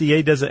the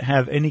FDA doesn't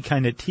have any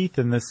kind of teeth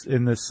in this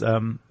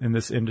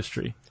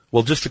industry.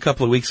 Well, just a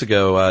couple of weeks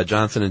ago,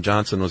 Johnson &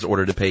 Johnson was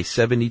ordered to pay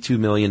 $72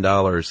 million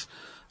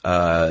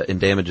in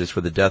damages for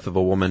the death of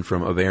a woman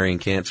from ovarian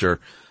cancer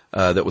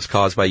that was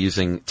caused by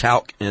using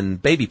talc and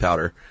baby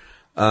powder.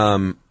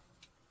 So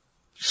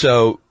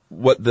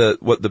what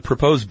the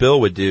proposed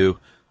bill would do,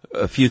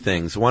 a few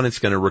things. One, it's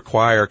going to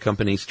require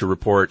companies to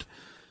report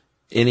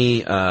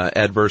any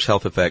adverse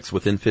health effects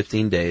within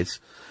 15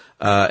 days.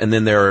 And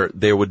then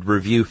they would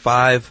review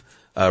 5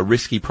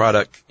 risky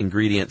product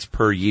ingredients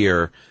per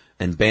year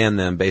and ban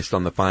them based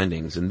on the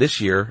findings. And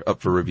this year, up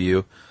for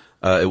review,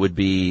 it would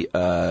be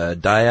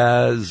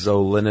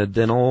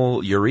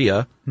diazolinidinyl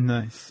urea.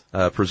 Nice.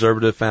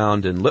 Preservative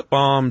found in lip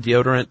balm,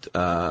 deodorant,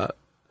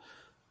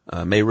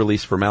 may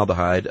release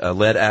formaldehyde,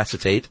 lead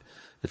acetate.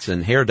 It's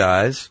in hair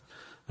dyes,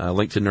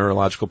 linked to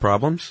neurological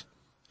problems.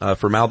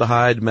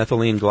 Formaldehyde,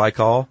 methylene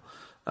glycol,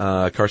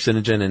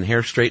 carcinogen in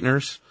hair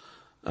straighteners,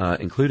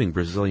 including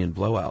Brazilian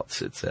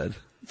blowouts, it said.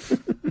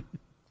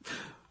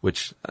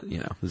 Which,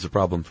 is a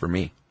problem for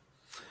me.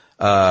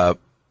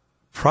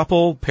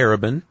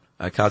 Propylparaben,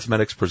 a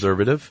cosmetics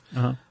preservative.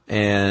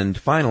 And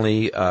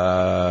finally,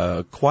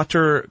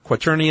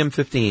 quaternium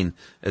 15.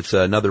 It's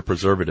another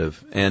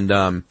preservative.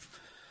 And,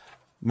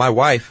 my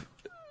wife,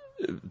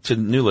 to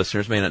new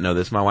listeners may not know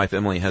this, my wife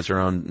Emily has her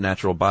own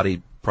natural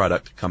body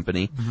product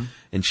company.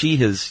 And she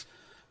has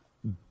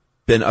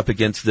been up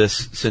against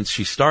this since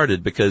she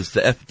started because the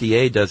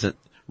FDA doesn't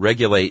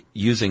regulate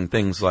using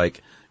things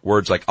like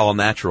words like all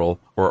natural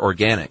or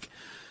organic.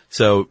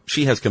 So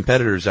she has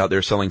competitors out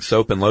there selling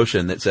soap and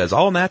lotion that says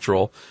all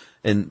natural.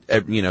 And,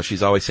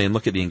 she's always saying,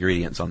 look at the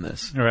ingredients on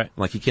this. Right.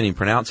 Like you can't even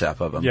pronounce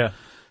half of them. Yeah.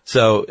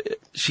 So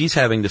she's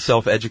having to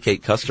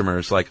self-educate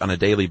customers like on a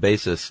daily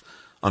basis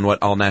on what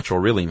all natural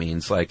really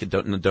means. Like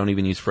don't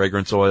even use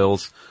fragrance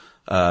oils.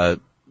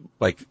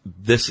 Like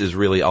this is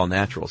really all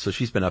natural. So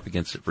she's been up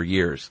against it for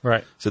years.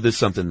 Right. So this is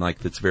something like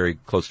that's very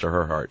close to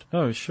her heart.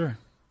 Oh, sure.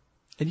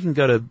 And you can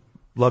go to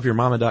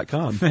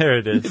loveyourmama.com. There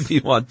it is. If you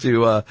want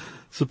to,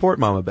 support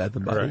Mama Bath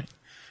and Body.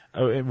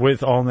 Right.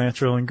 With all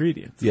natural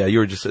ingredients. Yeah, you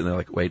were just sitting there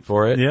like, wait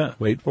for it. Yeah.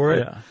 Wait for it.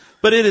 Yeah.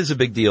 But it is a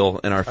big deal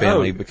in our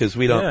family because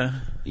we don't,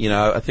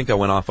 yeah. I think I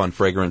went off on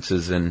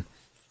fragrances and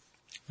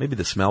maybe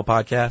the Smell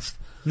podcast.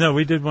 No,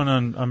 we did one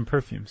on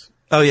perfumes.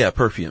 Oh yeah,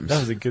 perfumes. That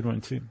was a good one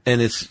too. And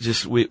it's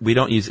just, we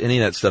don't use any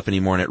of that stuff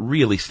anymore and it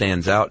really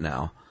stands out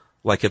now.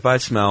 Like if I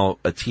smell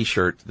a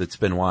t-shirt that's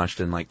been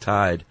washed and like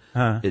Tide,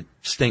 it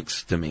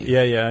stinks to me.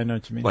 Yeah, I know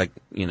what you mean. Like,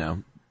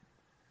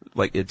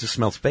 like it just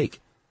smells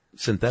fake,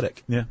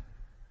 synthetic. Yeah.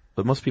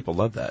 But most people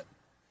love that.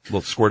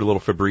 Squirt a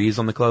little Febreze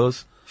on the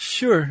clothes.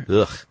 Sure.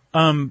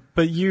 Ugh.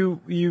 But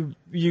you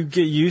get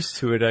used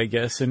to it, I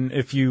guess, and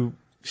if you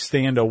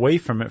stand away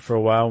from it for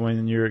a while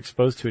when you're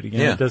exposed to it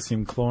again, it does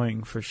seem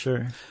cloying for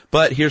sure.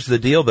 But here's the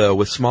deal though,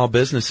 with small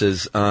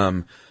businesses,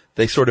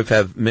 they sort of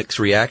have mixed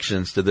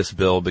reactions to this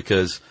bill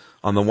because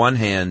on the one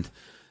hand,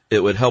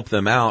 it would help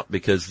them out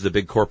because the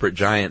big corporate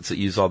giants that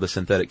use all the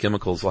synthetic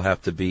chemicals will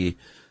have to be,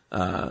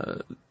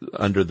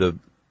 under the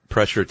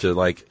pressure to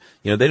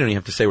they don't even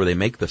have to say where they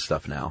make this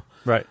stuff now.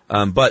 Right.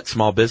 But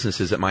small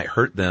businesses, it might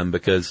hurt them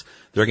because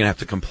they're going to have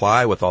to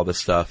comply with all this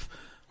stuff,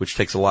 which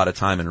takes a lot of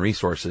time and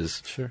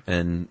resources. Sure.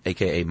 And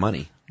AKA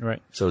money.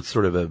 Right. So it's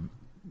sort of a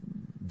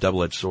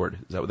double-edged sword.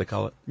 Is that what they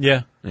call it?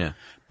 Yeah. Yeah.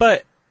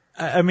 But,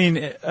 I mean,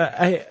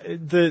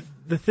 the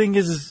thing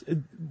is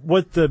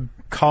what the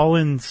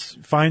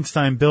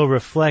Collins-Feinstein bill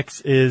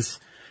reflects is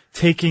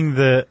taking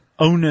the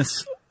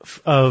onus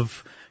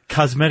of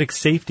cosmetic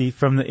safety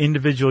from the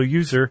individual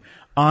user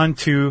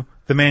onto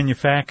the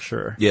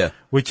manufacturer. Yeah.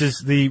 Which is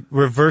the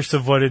reverse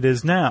of what it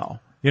is now.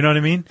 You know what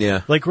I mean?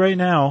 Yeah. Like right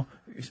now,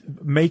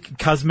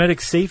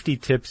 cosmetic safety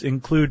tips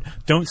include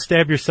don't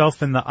stab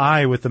yourself in the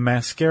eye with a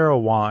mascara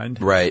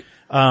wand. Right.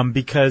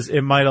 because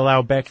it might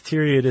allow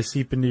bacteria to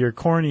seep into your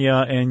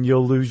cornea and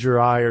you'll lose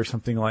your eye or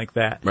something like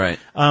that. Right.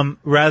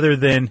 Rather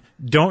than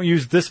don't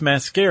use this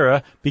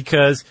mascara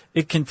because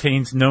it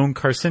contains known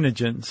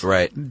carcinogens.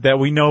 Right. That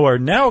we know are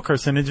now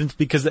carcinogens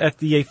because the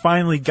FDA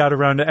finally got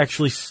around to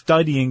actually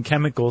studying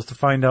chemicals to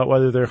find out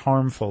whether they're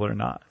harmful or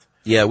not.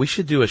 Yeah, we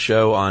should do a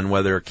show on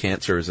whether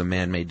cancer is a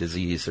man-made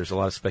disease. There's a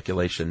lot of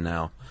speculation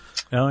now.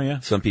 Oh,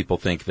 yeah. Some people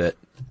think that,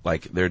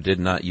 like, there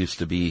did not used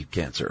to be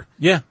cancer.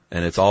 Yeah.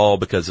 And it's all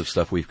because of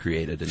stuff we've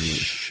created and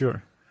used.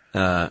 Sure.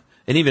 And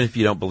even if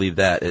you don't believe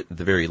that, at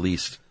the very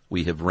least,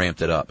 we have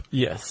ramped it up.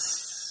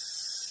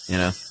 Yes. You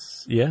know?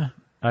 Yeah,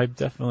 I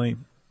definitely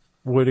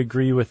would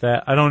agree with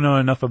that. I don't know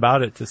enough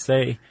about it to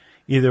say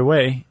either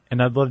way,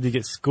 and I'd love to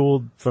get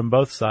schooled from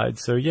both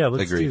sides. So, yeah,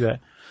 let's Agreed. do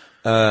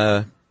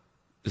that.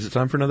 Is it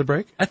time for another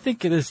break? I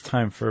think it is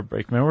time for a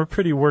break, man. We're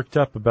pretty worked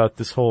up about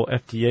this whole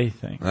FDA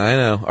thing. I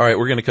know. All right,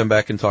 we're going to come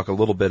back and talk a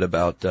little bit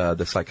about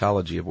the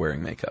psychology of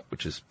wearing makeup,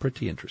 which is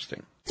pretty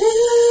interesting.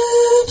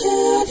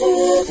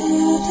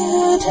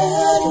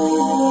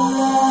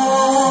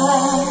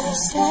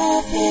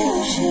 Stuff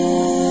you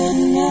should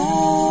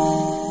know.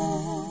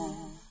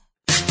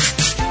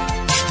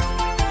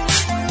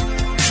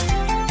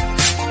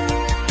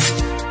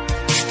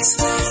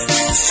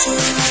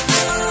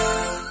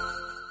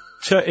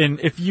 And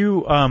if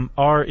you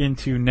are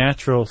into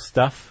natural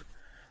stuff,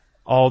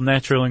 all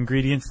natural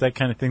ingredients, that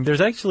kind of thing,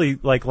 there's actually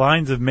like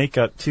lines of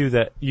makeup too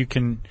that you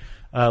can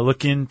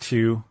look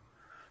into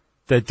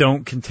that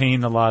don't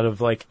contain a lot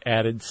of like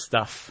added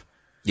stuff.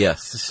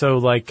 Yes. So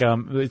like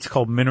it's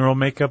called mineral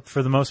makeup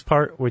for the most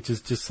part, which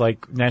is just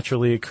like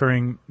naturally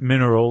occurring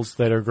minerals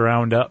that are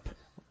ground up.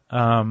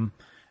 And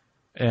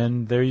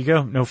there you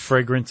go. No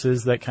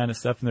fragrances, that kind of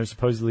stuff, and they're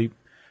supposedly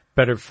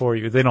better for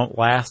you. They don't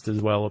last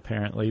as well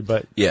apparently,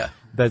 but Yeah.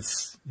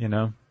 that's,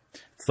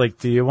 it's like,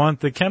 do you want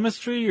the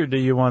chemistry or do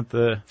you want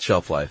the...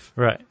 Shelf life.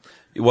 Right.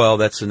 Well,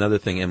 that's another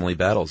thing Emily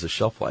battles is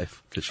shelf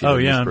life. 'Cause she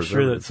doesn't use I'm sure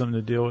preservatives. that's something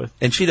to deal with.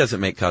 And she doesn't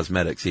make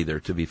cosmetics either,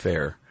 to be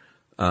fair.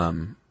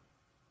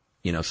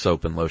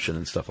 Soap and lotion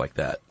and stuff like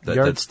that. That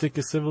Yardstick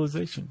of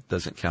civilization.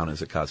 doesn't count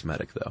as a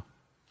cosmetic, though.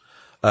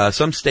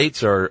 Some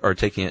states are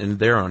taking it in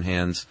their own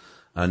hands,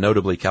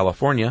 notably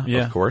California,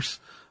 Yeah. of course.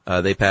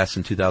 They passed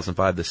in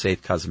 2005 the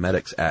Safe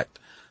Cosmetics Act,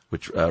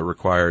 which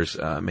requires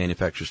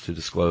manufacturers to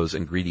disclose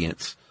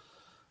ingredients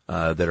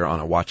that are on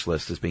a watch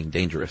list as being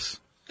dangerous.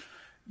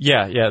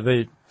 Yeah,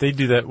 they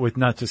do that with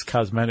not just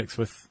cosmetics,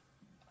 with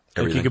like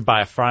Everything. you could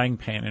buy a frying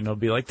pan and it'll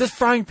be like, this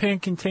frying pan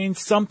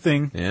contains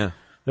something Yeah.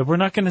 that we're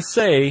not going to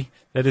say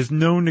that is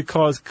known to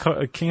cause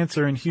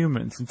cancer in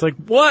humans. It's like,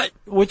 what?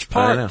 Which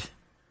part? I know.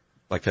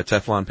 Like a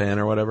Teflon pan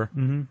or whatever.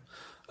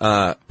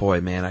 Mm-hmm.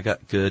 Boy, man, I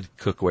got good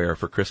cookware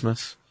for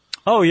Christmas.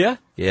 Oh, yeah?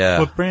 Yeah.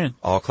 What brand?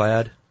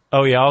 All-Clad.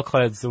 Oh, yeah,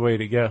 All-Clad's the way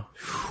to go.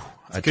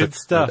 Good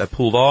stuff. I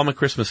pulled all my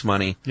Christmas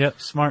money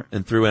Yep, smart.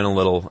 and threw in a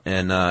little,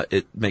 and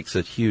it makes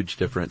a huge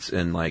difference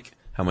in like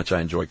how much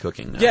I enjoy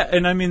cooking now. Yeah,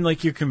 and I mean,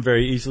 like, you can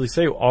very easily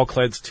say,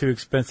 All-Clad's too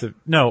expensive.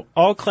 No,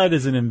 All-Clad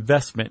is an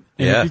investment.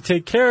 And Yeah. if you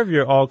take care of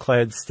your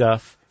All-Clad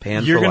stuff,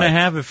 Pan you're for going to life.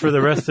 have it for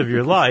the rest of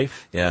your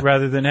life, Yeah.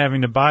 rather than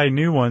having to buy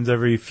new ones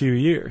every few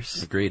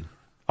years. Agreed.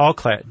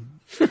 All-Clad.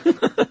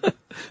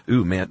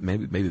 Ooh, man,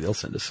 maybe they'll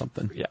send us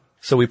something. Yeah.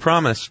 So we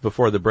promised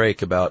before the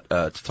break about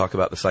to talk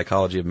about the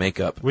psychology of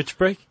makeup. Which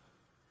break?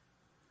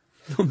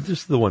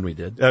 Just the one we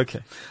did.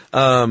 Okay.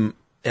 And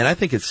I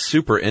think it's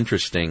super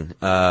interesting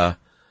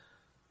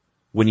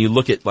when you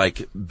look at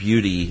like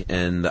beauty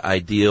and the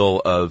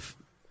ideal of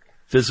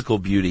physical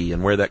beauty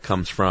and where that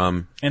comes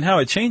from. And how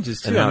it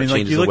changes, too. And how I mean, it like,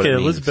 changes you and look what at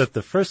it means.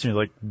 Elizabeth I and you're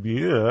like,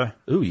 yeah.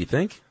 Ooh, you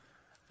think?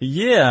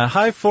 Yeah,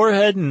 high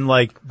forehead and,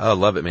 like, I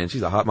love it, man.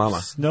 She's a hot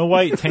mama. Snow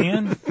White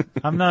tan.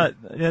 I'm not,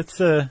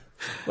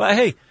 well,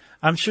 hey,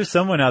 I'm sure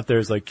someone out there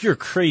is like, you're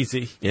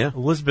crazy. Yeah.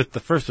 Elizabeth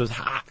I was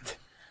hot.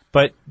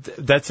 But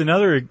that's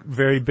another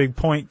very big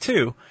point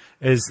too,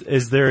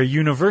 is there a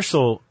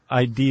universal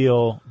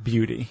ideal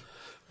beauty?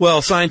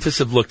 Well, scientists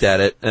have looked at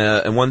it,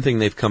 and one thing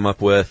they've come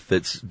up with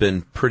that's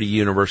been pretty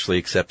universally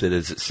accepted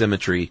is that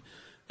symmetry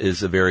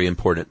is a very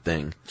important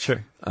thing.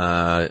 Sure.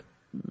 I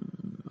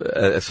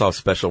saw a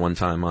special one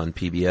time on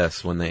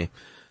PBS when they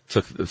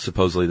took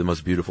supposedly the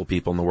most beautiful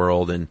people in the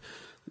world and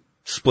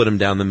split them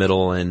down the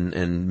middle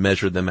and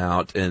measured them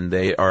out, and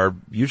they are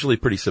usually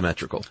pretty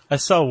symmetrical. I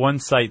saw one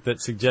site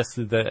that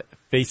suggested that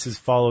faces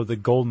follow the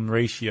golden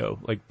ratio,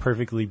 like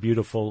perfectly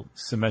beautiful,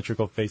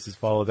 symmetrical faces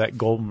follow that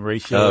golden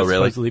ratio. Oh, that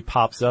really? supposedly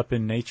pops up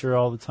in nature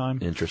all the time.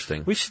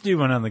 Interesting. We should do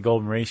one on the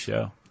golden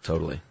ratio.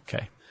 Totally.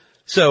 Okay.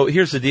 So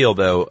here's the deal,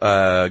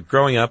 though.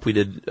 Growing up, we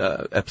did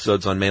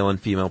episodes on male and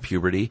female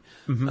puberty.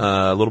 Mm-hmm.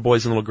 Little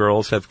boys and little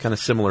girls have kind of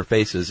similar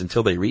faces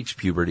until they reach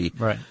puberty.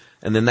 Right.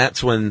 And then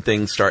that's when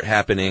things start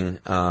happening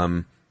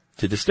to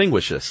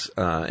distinguish us.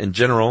 In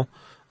general,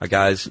 a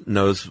guy's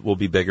nose will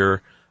be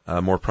bigger,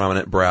 more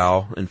prominent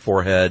brow and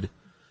forehead.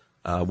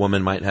 A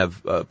woman might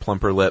have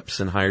plumper lips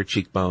and higher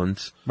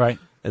cheekbones. Right.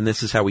 And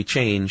this is how we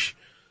change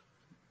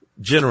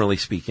generally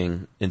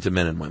speaking, into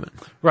men and women.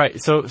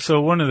 Right.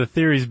 So one of the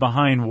theories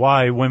behind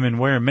why women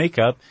wear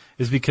makeup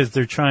is because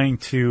they're trying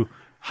to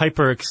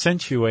hyper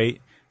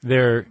accentuate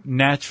their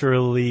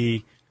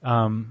naturally,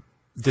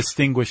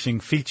 distinguishing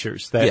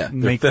features that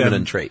make feminine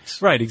them,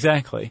 traits. Right.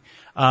 Exactly.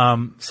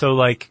 So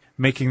like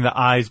making the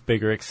eyes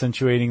bigger,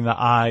 accentuating the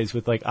eyes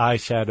with like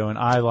eyeshadow and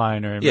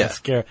eyeliner and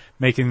mascara,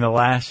 making the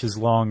lashes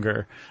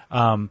longer,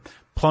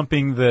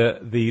 plumping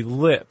the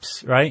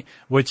lips, right?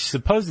 Which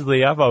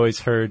supposedly I've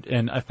always heard,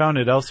 and I found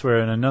it elsewhere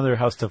in another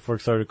How Stuff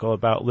Works article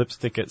about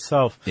lipstick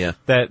itself,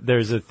 that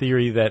there's a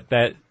theory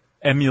that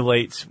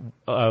emulates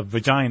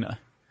vagina.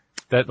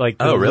 That like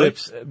the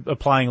lips,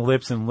 applying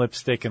lips and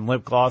lipstick and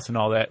lip gloss and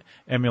all that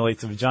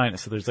emulates a vagina.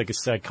 So there's like a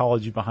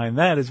psychology behind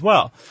that as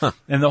well. Huh.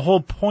 And the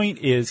whole point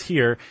is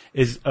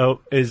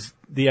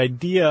the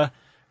idea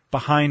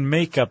behind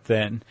makeup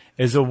then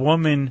is a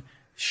woman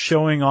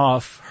showing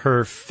off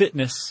her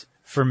fitness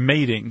for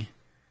mating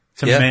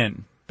to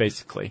men,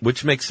 basically.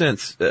 Which makes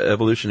sense,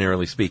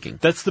 evolutionarily speaking.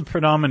 That's the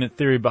predominant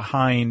theory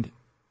behind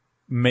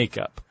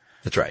makeup.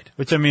 That's right.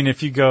 Which, I mean,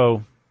 if you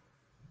go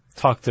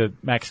talk to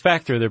Max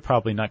Factor, they're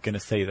probably not going to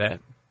say that.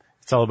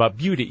 It's all about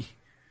beauty.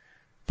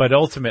 But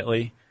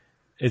ultimately,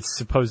 it's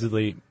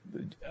supposedly,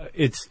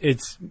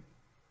 it's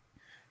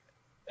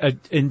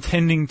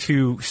intending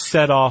to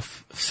set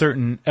off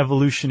certain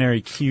evolutionary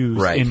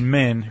cues in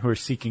men who are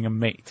seeking a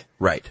mate.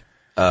 Right.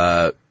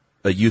 A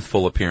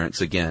youthful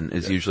appearance, again,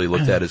 is usually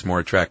looked at as more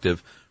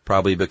attractive,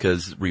 probably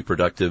because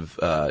reproductive,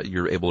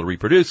 you're able to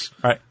reproduce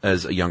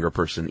as a younger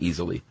person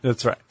easily.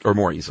 That's right. Or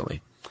more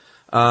easily.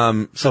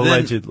 So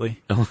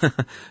allegedly.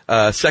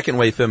 Second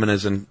wave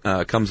feminism,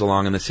 comes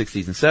along in the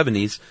 60s and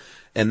 70s,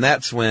 and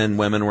that's when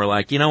women were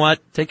like, you know what?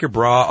 Take your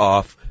bra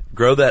off,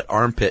 grow that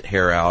armpit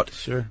hair out,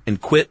 and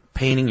quit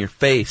painting your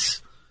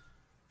face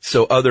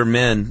so other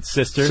men,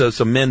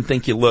 so men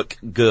think you look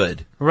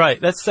good. Right.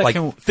 That's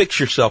second. Like, fix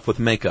yourself with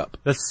makeup.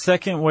 That's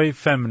second wave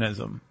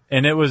feminism.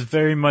 And it was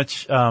very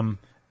much,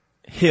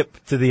 hip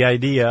to the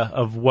idea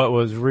of what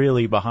was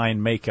really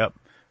behind makeup.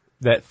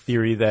 That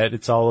theory that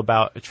it's all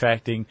about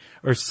attracting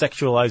or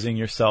sexualizing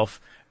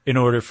yourself in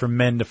order for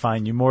men to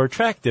find you more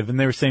attractive. And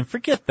they were saying,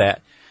 forget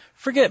that.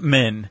 Forget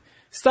men.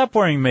 Stop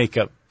wearing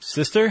makeup,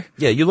 sister.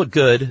 Yeah, you look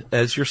good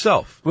as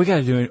yourself. We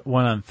gotta do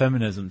one on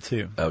feminism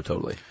too. Oh,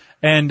 totally.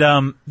 And,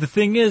 the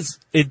thing is,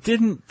 it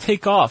didn't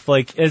take off.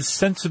 Like, as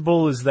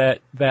sensible as that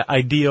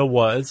idea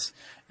was,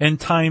 and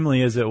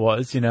timely as it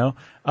was,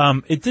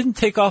 it didn't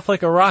take off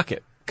like a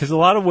rocket. Cause a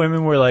lot of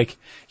women were like,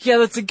 yeah,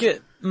 that's a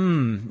good,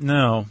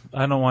 no,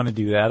 I don't want to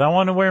do that. I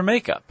want to wear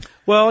makeup.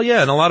 Well,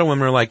 yeah, and a lot of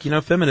women are like,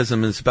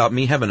 feminism is about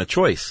me having a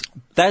choice.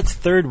 That's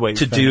third wave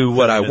to do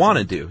what I want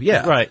to do.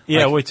 Yeah. Right.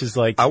 Yeah, which is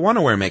like, I want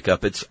to wear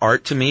makeup. It's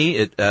art to me.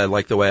 It,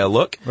 like the way I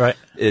look. Right.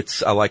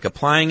 I like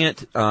applying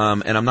it,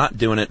 and I'm not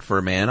doing it for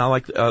a man. I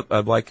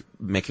like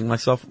making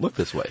myself look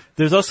this way.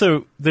 There's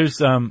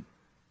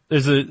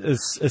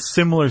a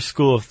similar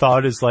school of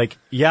thought is like,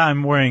 yeah,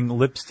 I'm wearing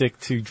lipstick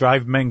to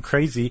drive men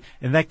crazy,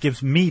 and that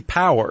gives me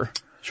power.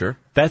 Sure.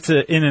 That's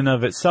in and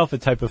of itself a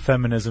type of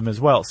feminism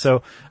as well.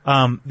 So,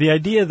 the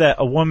idea that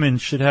a woman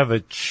should have a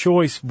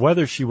choice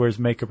whether she wears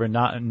makeup or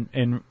not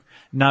and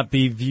not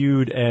be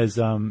viewed as,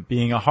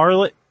 being a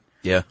harlot.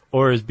 Yeah.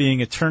 Or as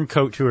being a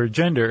turncoat to her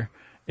gender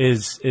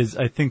is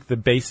I think the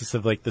basis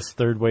of like this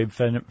third wave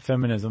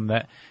feminism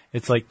that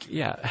it's like,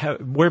 yeah,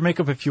 wear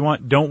makeup if you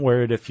want, don't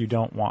wear it if you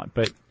don't want,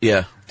 but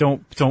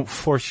don't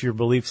force your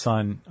beliefs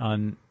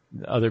on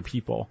other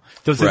people.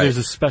 Don't say there's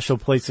a special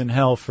place in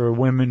hell for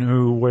women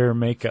who wear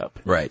makeup.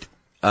 Right.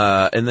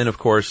 And then of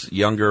course,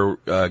 younger,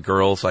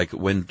 girls, like,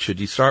 when should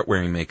you start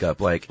wearing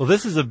makeup? Like, well,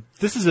 this is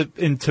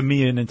to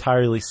me, an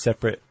entirely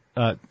separate,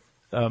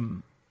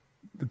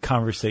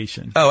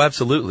 conversation. Oh,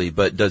 absolutely.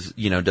 But does it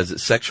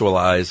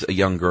sexualize a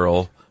young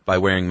girl by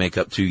wearing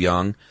makeup too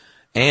young?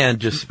 And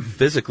just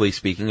physically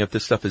speaking, if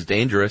this stuff is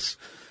dangerous,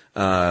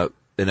 in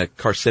a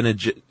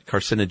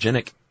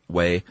carcinogenic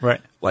way, right?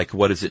 Like,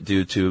 what does it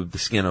do to the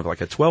skin of like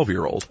a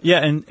 12-year-old?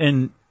 Yeah,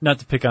 and not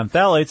to pick on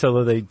phthalates,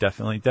 although they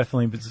definitely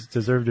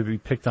deserve to be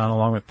picked on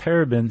along with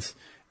parabens.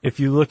 If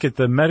you look at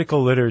the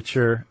medical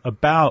literature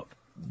about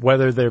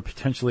whether they're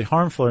potentially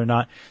harmful or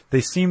not,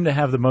 they seem to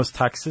have the most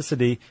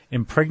toxicity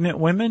in pregnant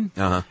women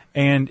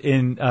and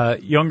in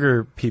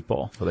younger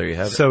people. Well, there you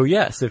have it. So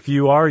yes, if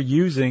you are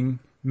using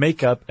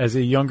makeup as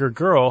a younger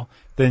girl,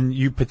 then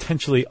you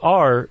potentially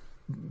are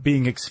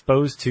being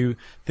exposed to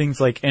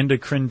things like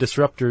endocrine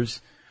disruptors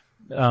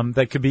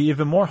that could be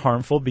even more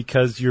harmful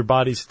because your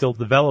body's still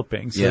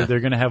developing. So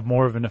they're going to have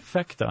more of an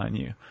effect on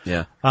you.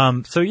 Yeah.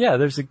 So yeah,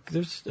 there's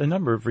a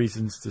number of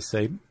reasons to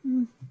say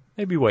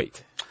maybe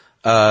wait.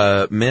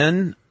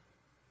 Men.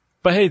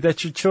 But hey,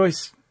 that's your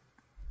choice.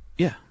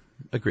 Yeah,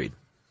 agreed.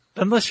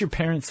 Unless your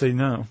parents say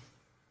no.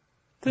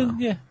 Then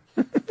yeah.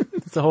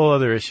 It's a whole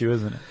other issue,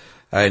 isn't it?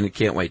 I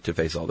can't wait to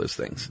face all those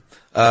things.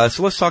 So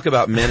let's talk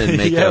about men and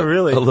makeup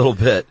really. a little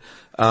bit.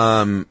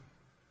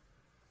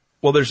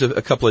 Well, there's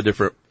a couple of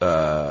different,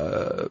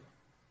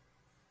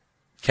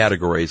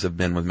 categories of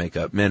men with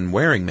makeup. Men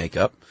wearing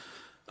makeup.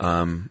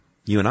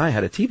 You and I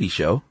had a TV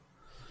show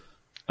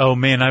Oh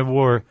man, I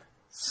wore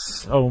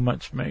so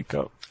much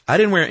makeup. I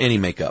didn't wear any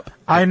makeup.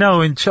 I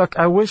know, and Chuck,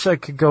 I wish I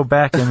could go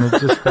back and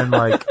have just been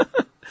like,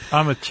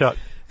 I'm a Chuck.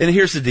 And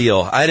here's the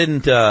deal. I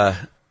didn't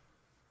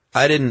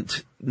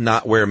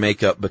not wear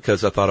makeup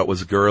because I thought it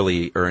was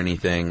girly or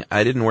anything.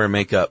 I didn't wear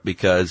makeup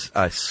because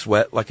I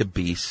sweat like a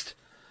beast.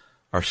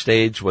 Our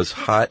stage was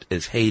hot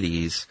as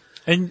Hades.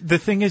 And the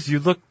thing is, you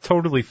look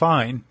totally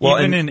fine, Well,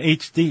 even and- in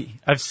HD.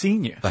 I've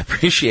seen you. I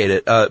appreciate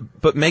it.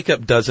 But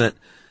makeup doesn't,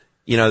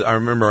 I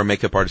remember our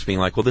makeup artist being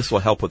like, well, this will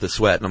help with the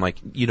sweat. And I'm like,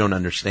 you don't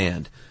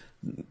understand.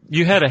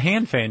 You had a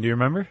hand fan, do you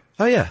remember?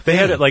 Oh yeah. They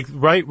had it like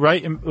right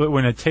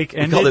when a take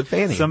ended. called it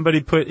Fanny.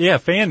 Somebody put,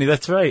 Fanny,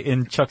 that's right,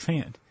 in Chuck's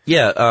hand.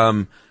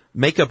 Yeah,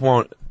 makeup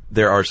won't,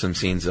 there are some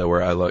scenes though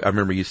where I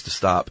remember used to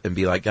stop and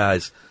be like,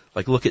 guys,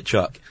 like look at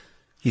Chuck.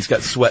 He's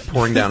got sweat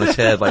pouring down his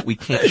head, like we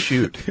can't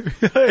shoot.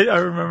 I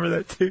remember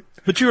that too.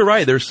 But you were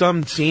right, there's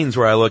some scenes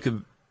where I look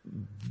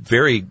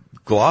very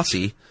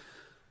glossy,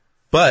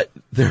 but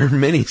there are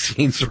many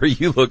scenes where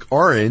you look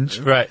orange.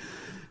 Right.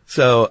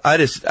 So I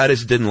just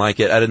didn't like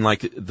it. I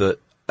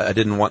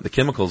didn't want the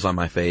chemicals on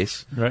my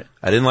face. Right.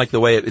 I didn't like the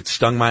way it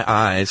stung my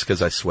eyes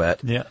because I sweat.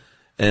 Yeah.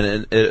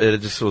 And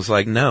it just was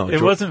like, no.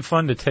 It wasn't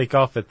fun to take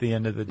off at the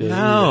end of the day.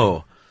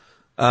 No.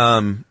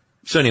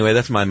 So anyway,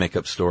 that's my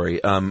makeup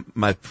story.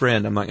 My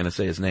friend, I'm not going to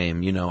say his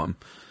name, you know him.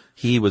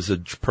 He was a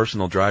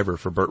personal driver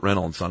for Burt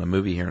Reynolds on a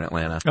movie here in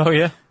Atlanta. Oh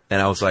yeah? And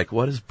I was like,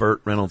 what does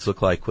Burt Reynolds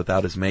look like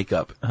without his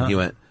makeup? Uh-huh. He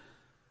went,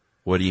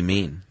 what do you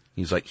mean?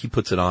 He's like, he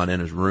puts it on in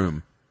his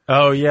room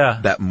Oh yeah.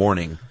 that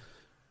morning.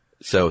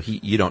 So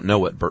you don't know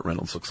what Burt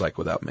Reynolds looks like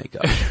without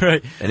makeup.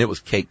 Right. And it was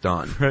caked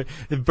on. Right.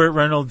 Burt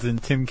Reynolds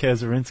and Tim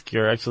Kazurinsky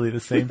are actually the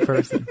same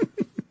person.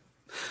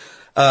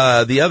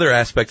 The other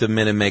aspect of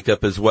men in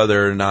makeup is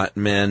whether or not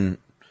men,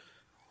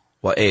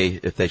 well,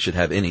 if they should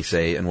have any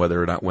say in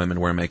whether or not women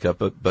wear makeup,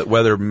 but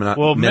whether or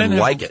not men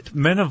like it.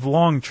 Men have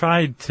long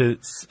tried to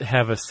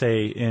have a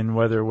say in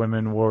whether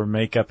women wore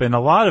makeup, and a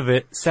lot of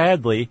it,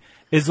 sadly,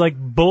 is like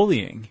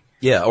bullying.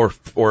 Yeah,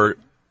 or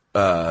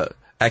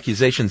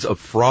accusations of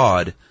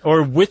fraud.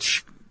 Or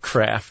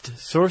witchcraft,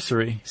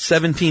 sorcery.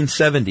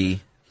 1770,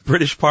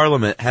 British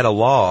Parliament had a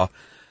law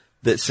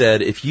that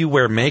said if you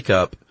wear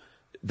makeup,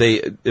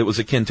 it was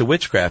akin to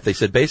witchcraft. They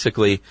said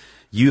basically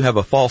you have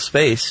a false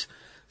face,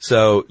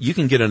 so you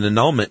can get an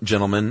annulment,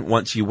 gentlemen,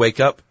 once you wake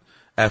up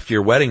after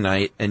your wedding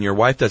night and your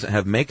wife doesn't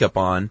have makeup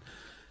on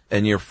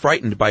and you're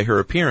frightened by her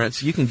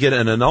appearance, you can get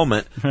an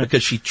annulment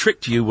because she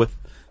tricked you with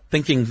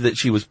thinking that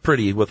she was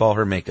pretty with all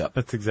her makeup.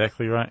 That's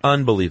exactly right.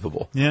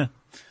 Unbelievable. Yeah.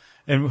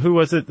 And who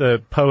was it?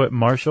 The poet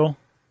Martial?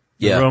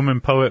 Yeah. The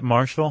Roman poet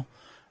Martial.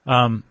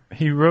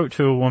 He wrote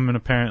to a woman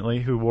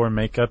apparently who wore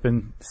makeup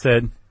and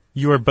said,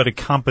 "You are but a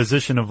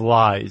composition of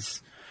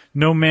lies.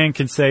 No man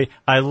can say,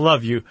 'I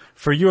love you,'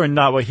 for you are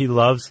not what he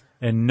loves,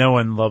 and no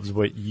one loves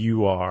what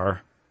you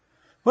are."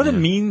 What a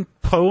mean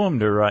poem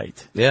to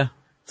write. Yeah.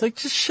 It's like,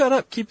 just shut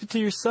up, keep it to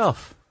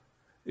yourself.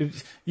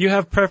 If you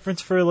have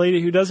preference for a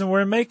lady who doesn't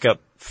wear makeup,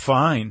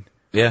 fine.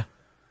 Yeah.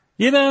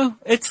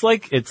 It's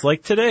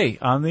like today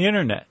on the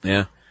internet.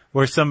 Yeah.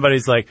 Where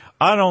somebody's like,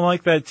 "I don't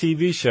like that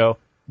TV show."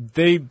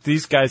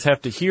 These guys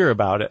have to hear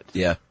about it.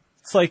 Yeah.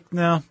 It's like,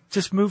 no,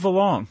 just move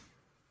along.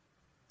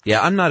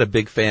 Yeah, I'm not a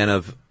big fan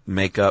of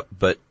makeup,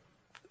 but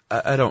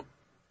I don't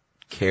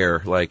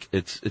care. Like,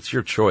 it's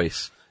your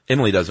choice.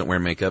 Emily doesn't wear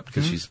makeup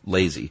because she's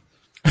lazy.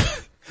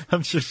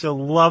 I'm sure she'll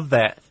love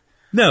that.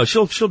 No,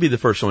 she'll be the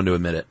first one to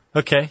admit it.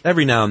 Okay.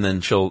 Every now and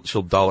then she'll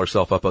doll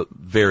herself up a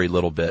very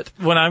little bit.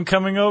 When I'm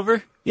coming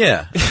over?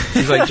 Yeah.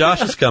 She's like,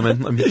 Josh is coming.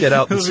 Let me get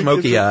out the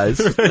smoky eyes.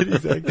 Right,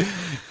 exactly.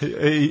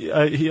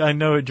 I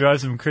know it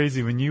drives him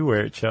crazy when you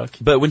wear it, Chuck.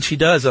 But when she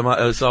does,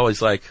 it's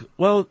always like,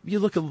 well, you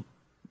look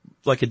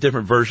like a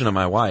different version of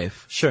my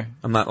wife. Sure.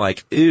 I'm not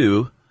like,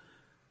 ew,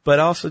 but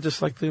also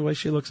just like the way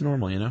she looks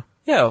normal, you know?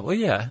 Yeah, well,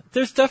 yeah.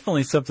 There's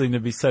definitely something to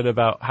be said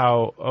about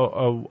how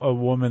a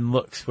woman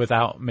looks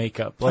without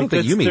makeup. I don't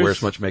think Yumi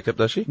wears much makeup,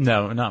 does she?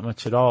 No, not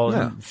much at all.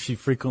 Yeah. And she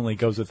frequently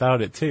goes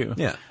without it too.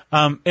 Yeah.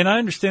 And I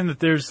understand that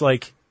there's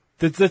like,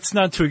 that's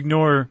not to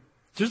ignore,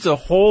 there's a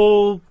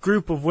whole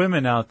group of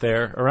women out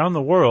there around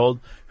the world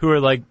who are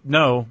like,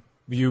 no,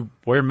 you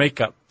wear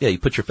makeup. Yeah, you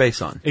put your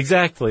face on.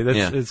 Exactly. That's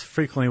Yeah.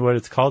 frequently what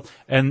it's called.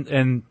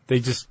 And they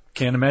just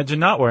can't imagine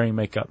not wearing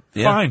makeup.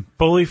 Yeah. Fine.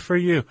 Bully for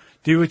you.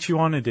 Do what you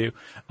want to do.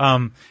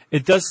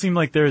 It does seem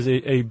like there's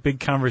a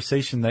big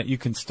conversation that you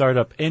can start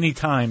up any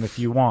time if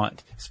you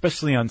want,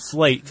 especially on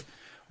Slate,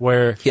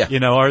 where, Yeah.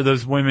 are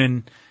those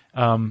women,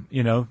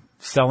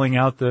 selling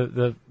out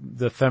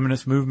the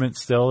feminist movement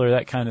still or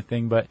that kind of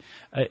thing. But,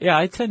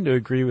 I tend to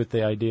agree with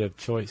the idea of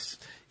choice.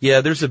 Yeah,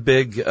 there's a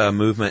big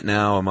movement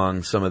now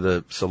among some of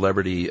the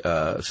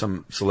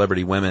some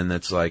celebrity women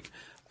that's like,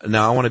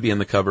 no, I want to be on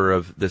the cover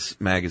of this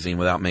magazine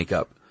without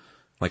makeup.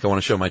 Like, I want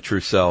to show my true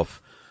self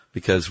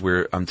because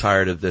I'm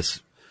tired of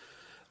this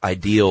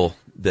ideal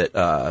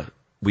that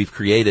we've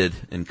created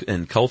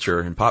in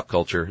culture, in pop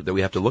culture, that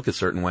we have to look a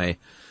certain way.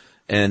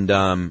 And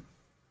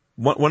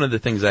one of the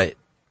things I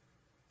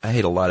I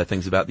hate a lot of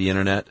things about the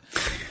internet,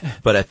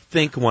 but I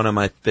think one of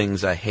my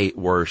things I hate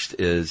worst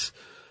is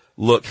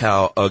look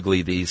how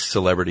ugly these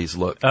celebrities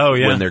look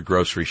when they're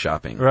grocery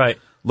shopping. Right.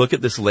 Look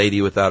at this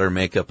lady without her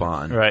makeup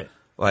on. Right.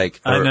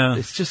 Like, I know.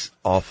 It's just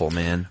awful,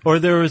 man. Or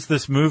there was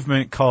this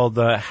movement called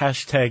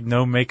hashtag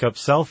no makeup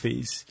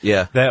selfies.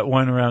 Yeah. That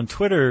went around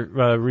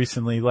Twitter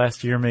recently,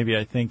 last year maybe,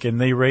 I think, and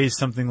they raised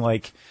something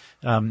like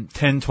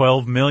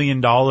 $10-12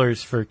 million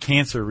for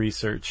cancer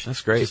research.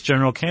 That's great. Just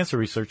general cancer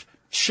research.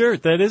 Sure,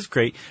 that is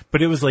great,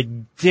 but it was like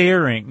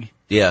daring.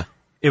 Yeah.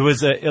 It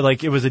was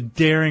a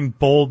daring,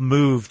 bold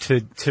move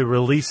to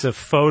release a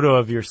photo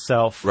of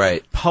yourself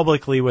right.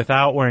 publicly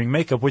without wearing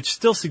makeup, which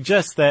still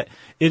suggests that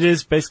it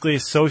is basically a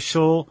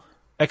social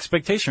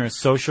expectation, or a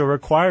social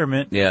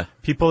requirement. Yeah.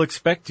 People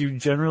expect you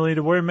generally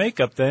to wear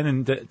makeup then,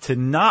 and to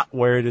not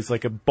wear it is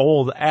like a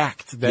bold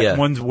act that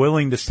one's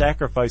willing to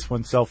sacrifice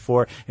oneself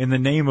for in the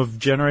name of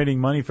generating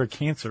money for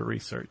cancer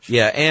research.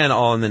 Yeah, and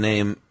all in the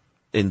name,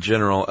 in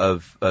general,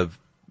 of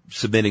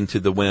submitting to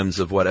the whims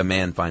of what a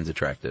man finds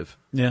attractive.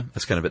 Yeah.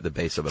 That's kind of at the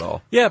base of it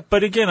all. Yeah,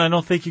 but again, I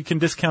don't think you can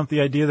discount the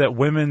idea that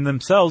women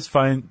themselves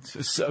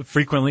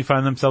frequently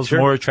find themselves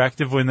more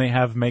attractive when they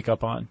have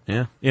makeup on.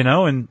 Yeah. You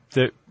know, and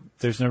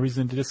there's no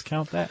reason to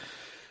discount that.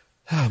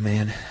 Oh,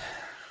 man.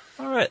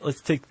 All right,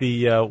 let's take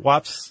the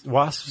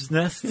wasp's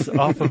nests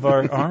off of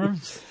our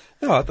arms.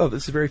 No, I thought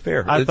this was very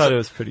fair. I thought it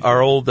was pretty Our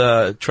good.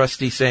 old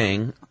trusty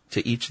saying,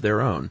 to each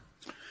their own.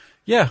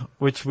 Yeah,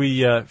 which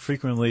we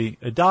frequently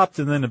adopt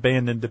and then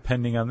abandon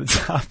depending on the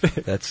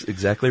topic. That's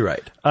exactly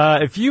right.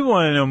 If you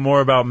want to know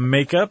more about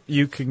makeup,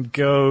 you can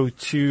go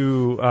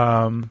to,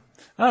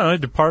 a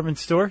department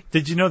store.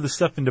 Did you know the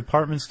stuff in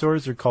department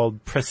stores are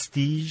called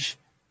prestige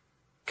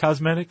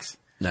cosmetics?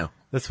 No.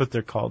 That's what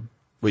they're called.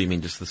 What do you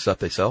mean, just the stuff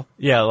they sell?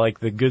 Yeah, like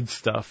the good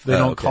stuff. They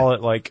don't okay. call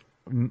it like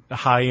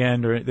high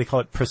end, or they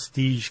call it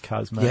prestige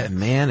cosmetics. Yeah,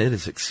 man, it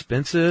is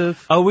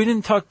expensive. Oh, we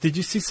didn't talk. Did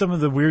you see some of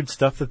the weird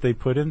stuff that they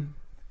put in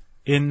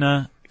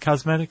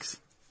cosmetics?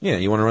 Yeah,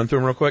 you want to run through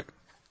them real quick?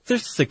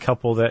 There's just a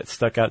couple that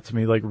stuck out to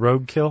me, like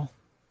roadkill.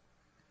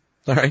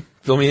 All right,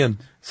 fill me in.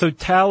 So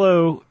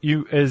tallow,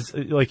 you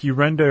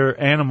render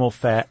animal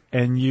fat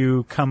and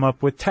you come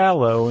up with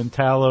tallow, and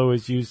tallow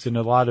is used in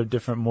a lot of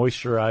different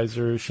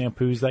moisturizers,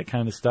 shampoos, that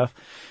kind of stuff.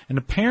 And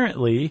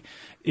apparently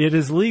it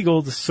is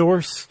legal to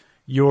source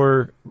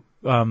your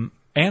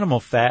animal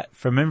fat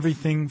from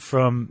everything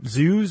from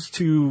zoos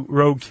to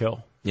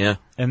roadkill. Yeah.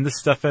 And this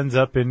stuff ends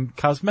up in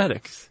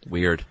cosmetics.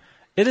 Weird.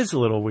 It is a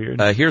little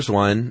weird. Here's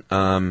one.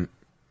 The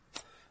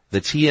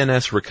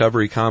TNS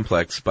Recovery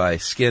Complex by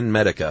Skin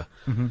Medica.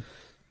 Mm-hmm.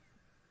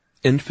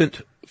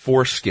 Infant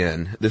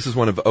foreskin. This is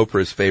one of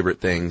Oprah's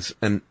favorite things.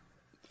 And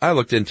I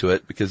looked into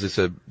it because it's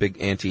a big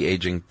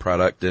anti-aging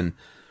product, and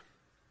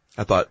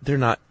I thought, they're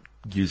not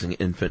using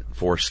infant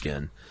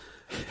foreskin.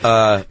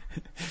 And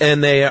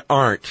they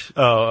aren't.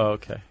 Oh,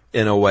 okay.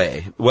 In a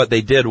way. What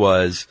they did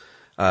was,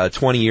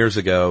 20 years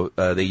ago,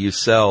 they used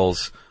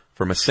cells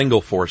from a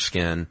single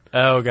foreskin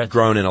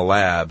grown in a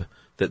lab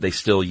that they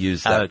still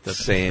use that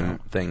same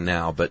thing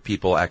now, but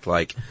people act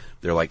like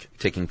they're like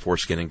taking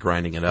foreskin and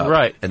grinding it up.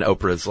 Right. And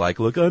Oprah's like,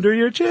 look under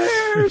your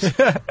chairs.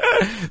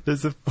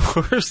 There's a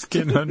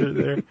foreskin under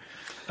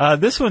there.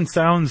 This one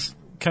sounds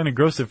kind of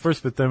gross at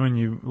first, but then when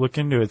you look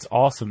into it, it's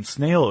awesome.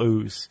 Snail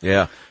ooze.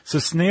 Yeah. So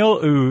snail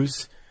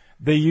ooze,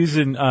 they use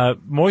in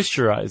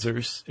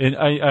moisturizers, and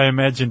I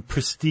imagine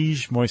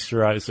prestige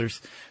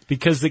moisturizers,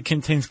 because it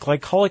contains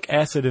glycolic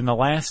acid and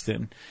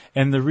elastin.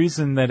 And the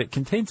reason that it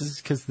contains is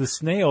because the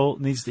snail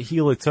needs to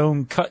heal its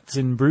own cuts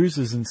and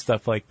bruises and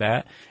stuff like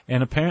that.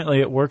 And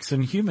apparently it works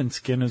in human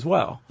skin as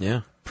well.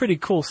 Yeah. Pretty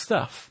cool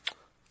stuff.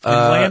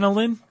 And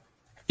lanolin?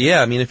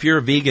 Yeah, I mean, if you're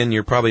a vegan,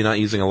 you're probably not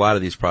using a lot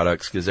of these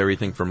products, because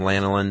everything from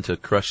lanolin to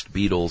crushed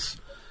beetles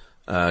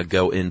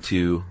go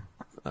into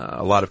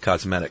a lot of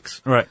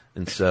cosmetics. Right.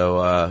 And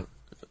so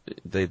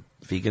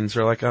vegans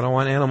are like, I don't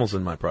want animals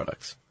in my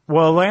products.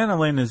 Well,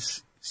 lanolin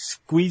is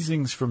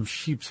squeezings from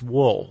sheep's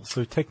wool,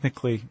 so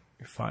technically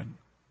you're fine.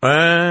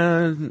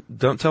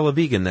 Don't tell a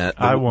vegan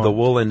that. I won't. The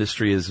wool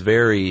industry is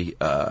very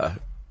oh,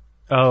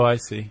 I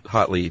see.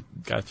 hotly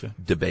Gotcha.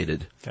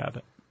 debated. Got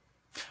it.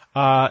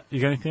 You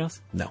got anything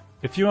else? No.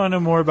 If you want to know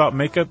more about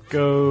makeup,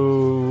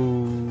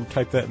 go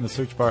type that in the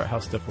search bar at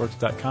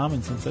howstuffworks.com.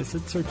 And since I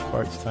said search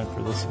bar, it's time for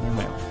listener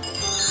mail.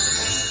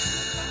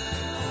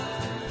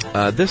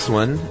 This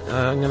one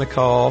I'm going to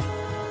call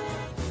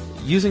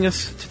Using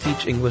Us to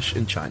Teach English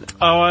in China.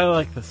 Oh, I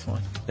like this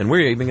one. And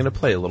we're even going to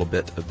play a little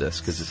bit of this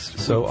because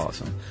it's so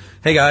awesome.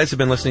 Hey guys, I've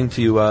been listening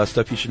to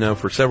Stuff You Should Know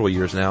for several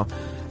years now.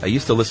 I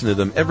used to listen to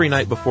them every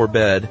night before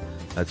bed.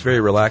 It's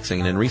very relaxing,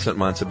 and in recent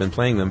months I've been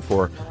playing them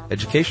for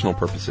educational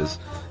purposes.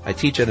 I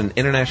teach at an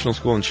international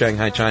school in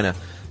Shanghai, China,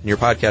 and your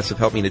podcasts have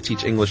helped me to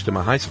teach English to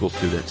my high school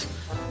students.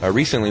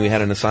 Recently we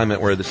had an assignment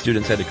where the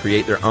students had to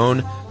create their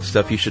own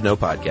Stuff You Should Know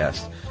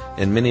podcast,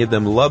 and many of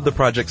them loved the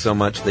project so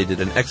much they did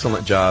an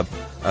excellent job.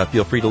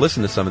 Feel free to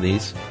listen to some of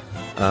these.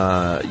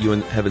 You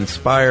have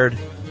inspired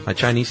my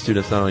Chinese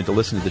students not only to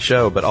listen to the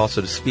show, but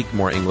also to speak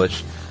more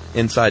English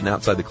inside and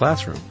outside the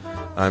classroom.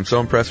 I'm so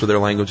impressed with their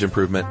language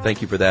improvement.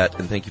 Thank you for that,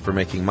 and thank you for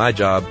making my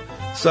job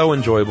so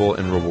enjoyable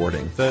and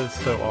rewarding. That is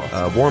so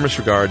awesome. Warmest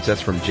regards.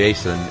 That's from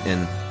Jason.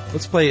 And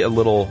let's play a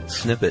little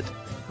snippet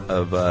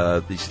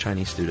of these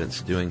Chinese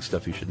students doing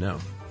stuff you should know.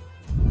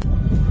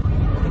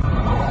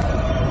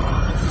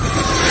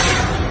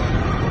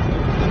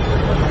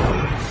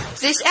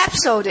 This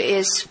episode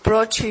is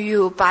brought to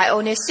you by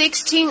only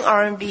 16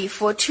 RMB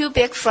for 2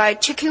 big fried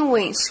chicken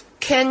wings,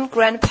 Ken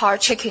Grandpa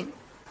Chicken.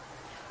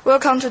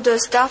 Welcome to the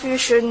Stuff You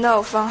Should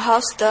Know from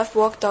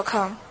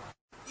HowStuffWorks.com.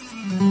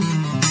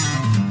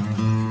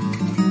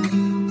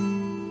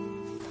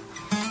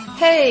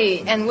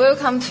 Hey, and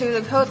welcome to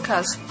the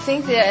podcast.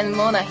 Cynthia and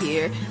Mona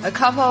here, a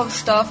couple of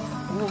stuff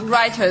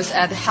writers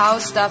at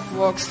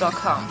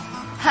HowStuffWorks.com.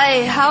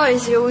 Hey, how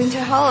is your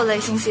winter holiday,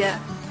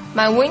 Cynthia?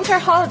 My winter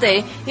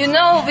holiday,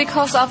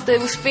 because of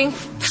the spring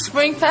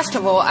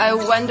festival,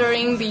 I'm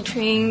wandering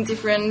between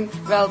different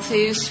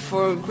relatives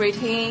for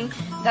greeting.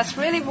 That's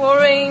really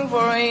boring.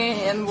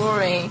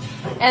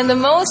 And the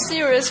most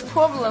serious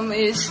problem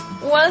is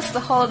once the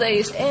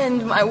holidays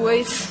end, my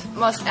weight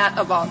must add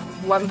about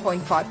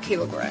 1.5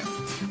 kilograms.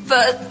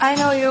 But I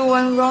know you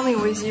went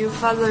roaming with your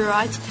father,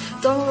 right?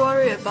 Don't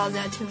worry about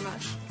that too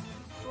much.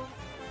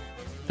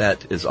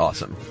 That is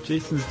awesome.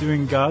 Jason's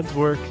doing God's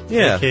work,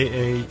 Yeah.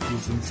 a.k.a.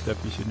 using stuff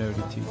you should know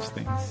to teach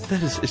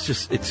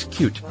things. It's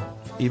cute.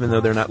 Even though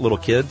they're not little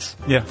kids,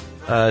 Yeah.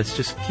 it's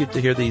just cute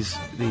to hear these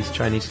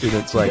Chinese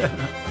students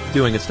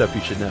doing stuff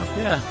you should know.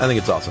 Yeah. I think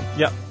it's awesome.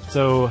 Yep.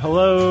 So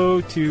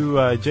hello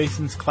to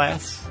Jason's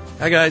class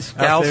Hi guys,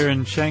 out gals. there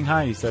in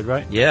Shanghai, you said,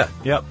 right? Yeah.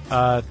 Yep.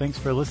 Thanks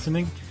for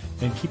listening,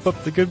 and keep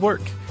up the good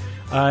work.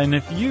 And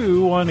if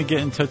you want to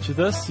get in touch with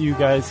us, you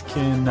guys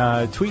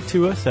can tweet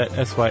to us at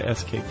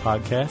SYSK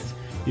Podcast.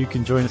 You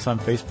can join us on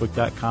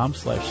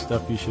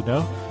Facebook.com/Stuff You Should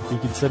Know. You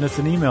can send us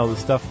an email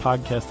to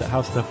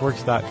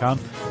StuffPodcast@HowStuffWorks.com.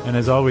 And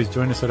as always,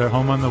 join us at our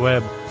home on the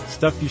web,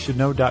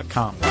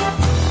 StuffYouShouldKnow.com.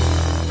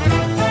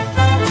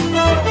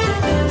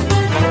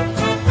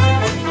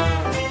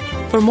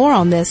 For more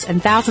on this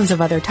and thousands of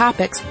other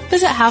topics,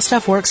 visit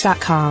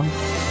HowStuffWorks.com.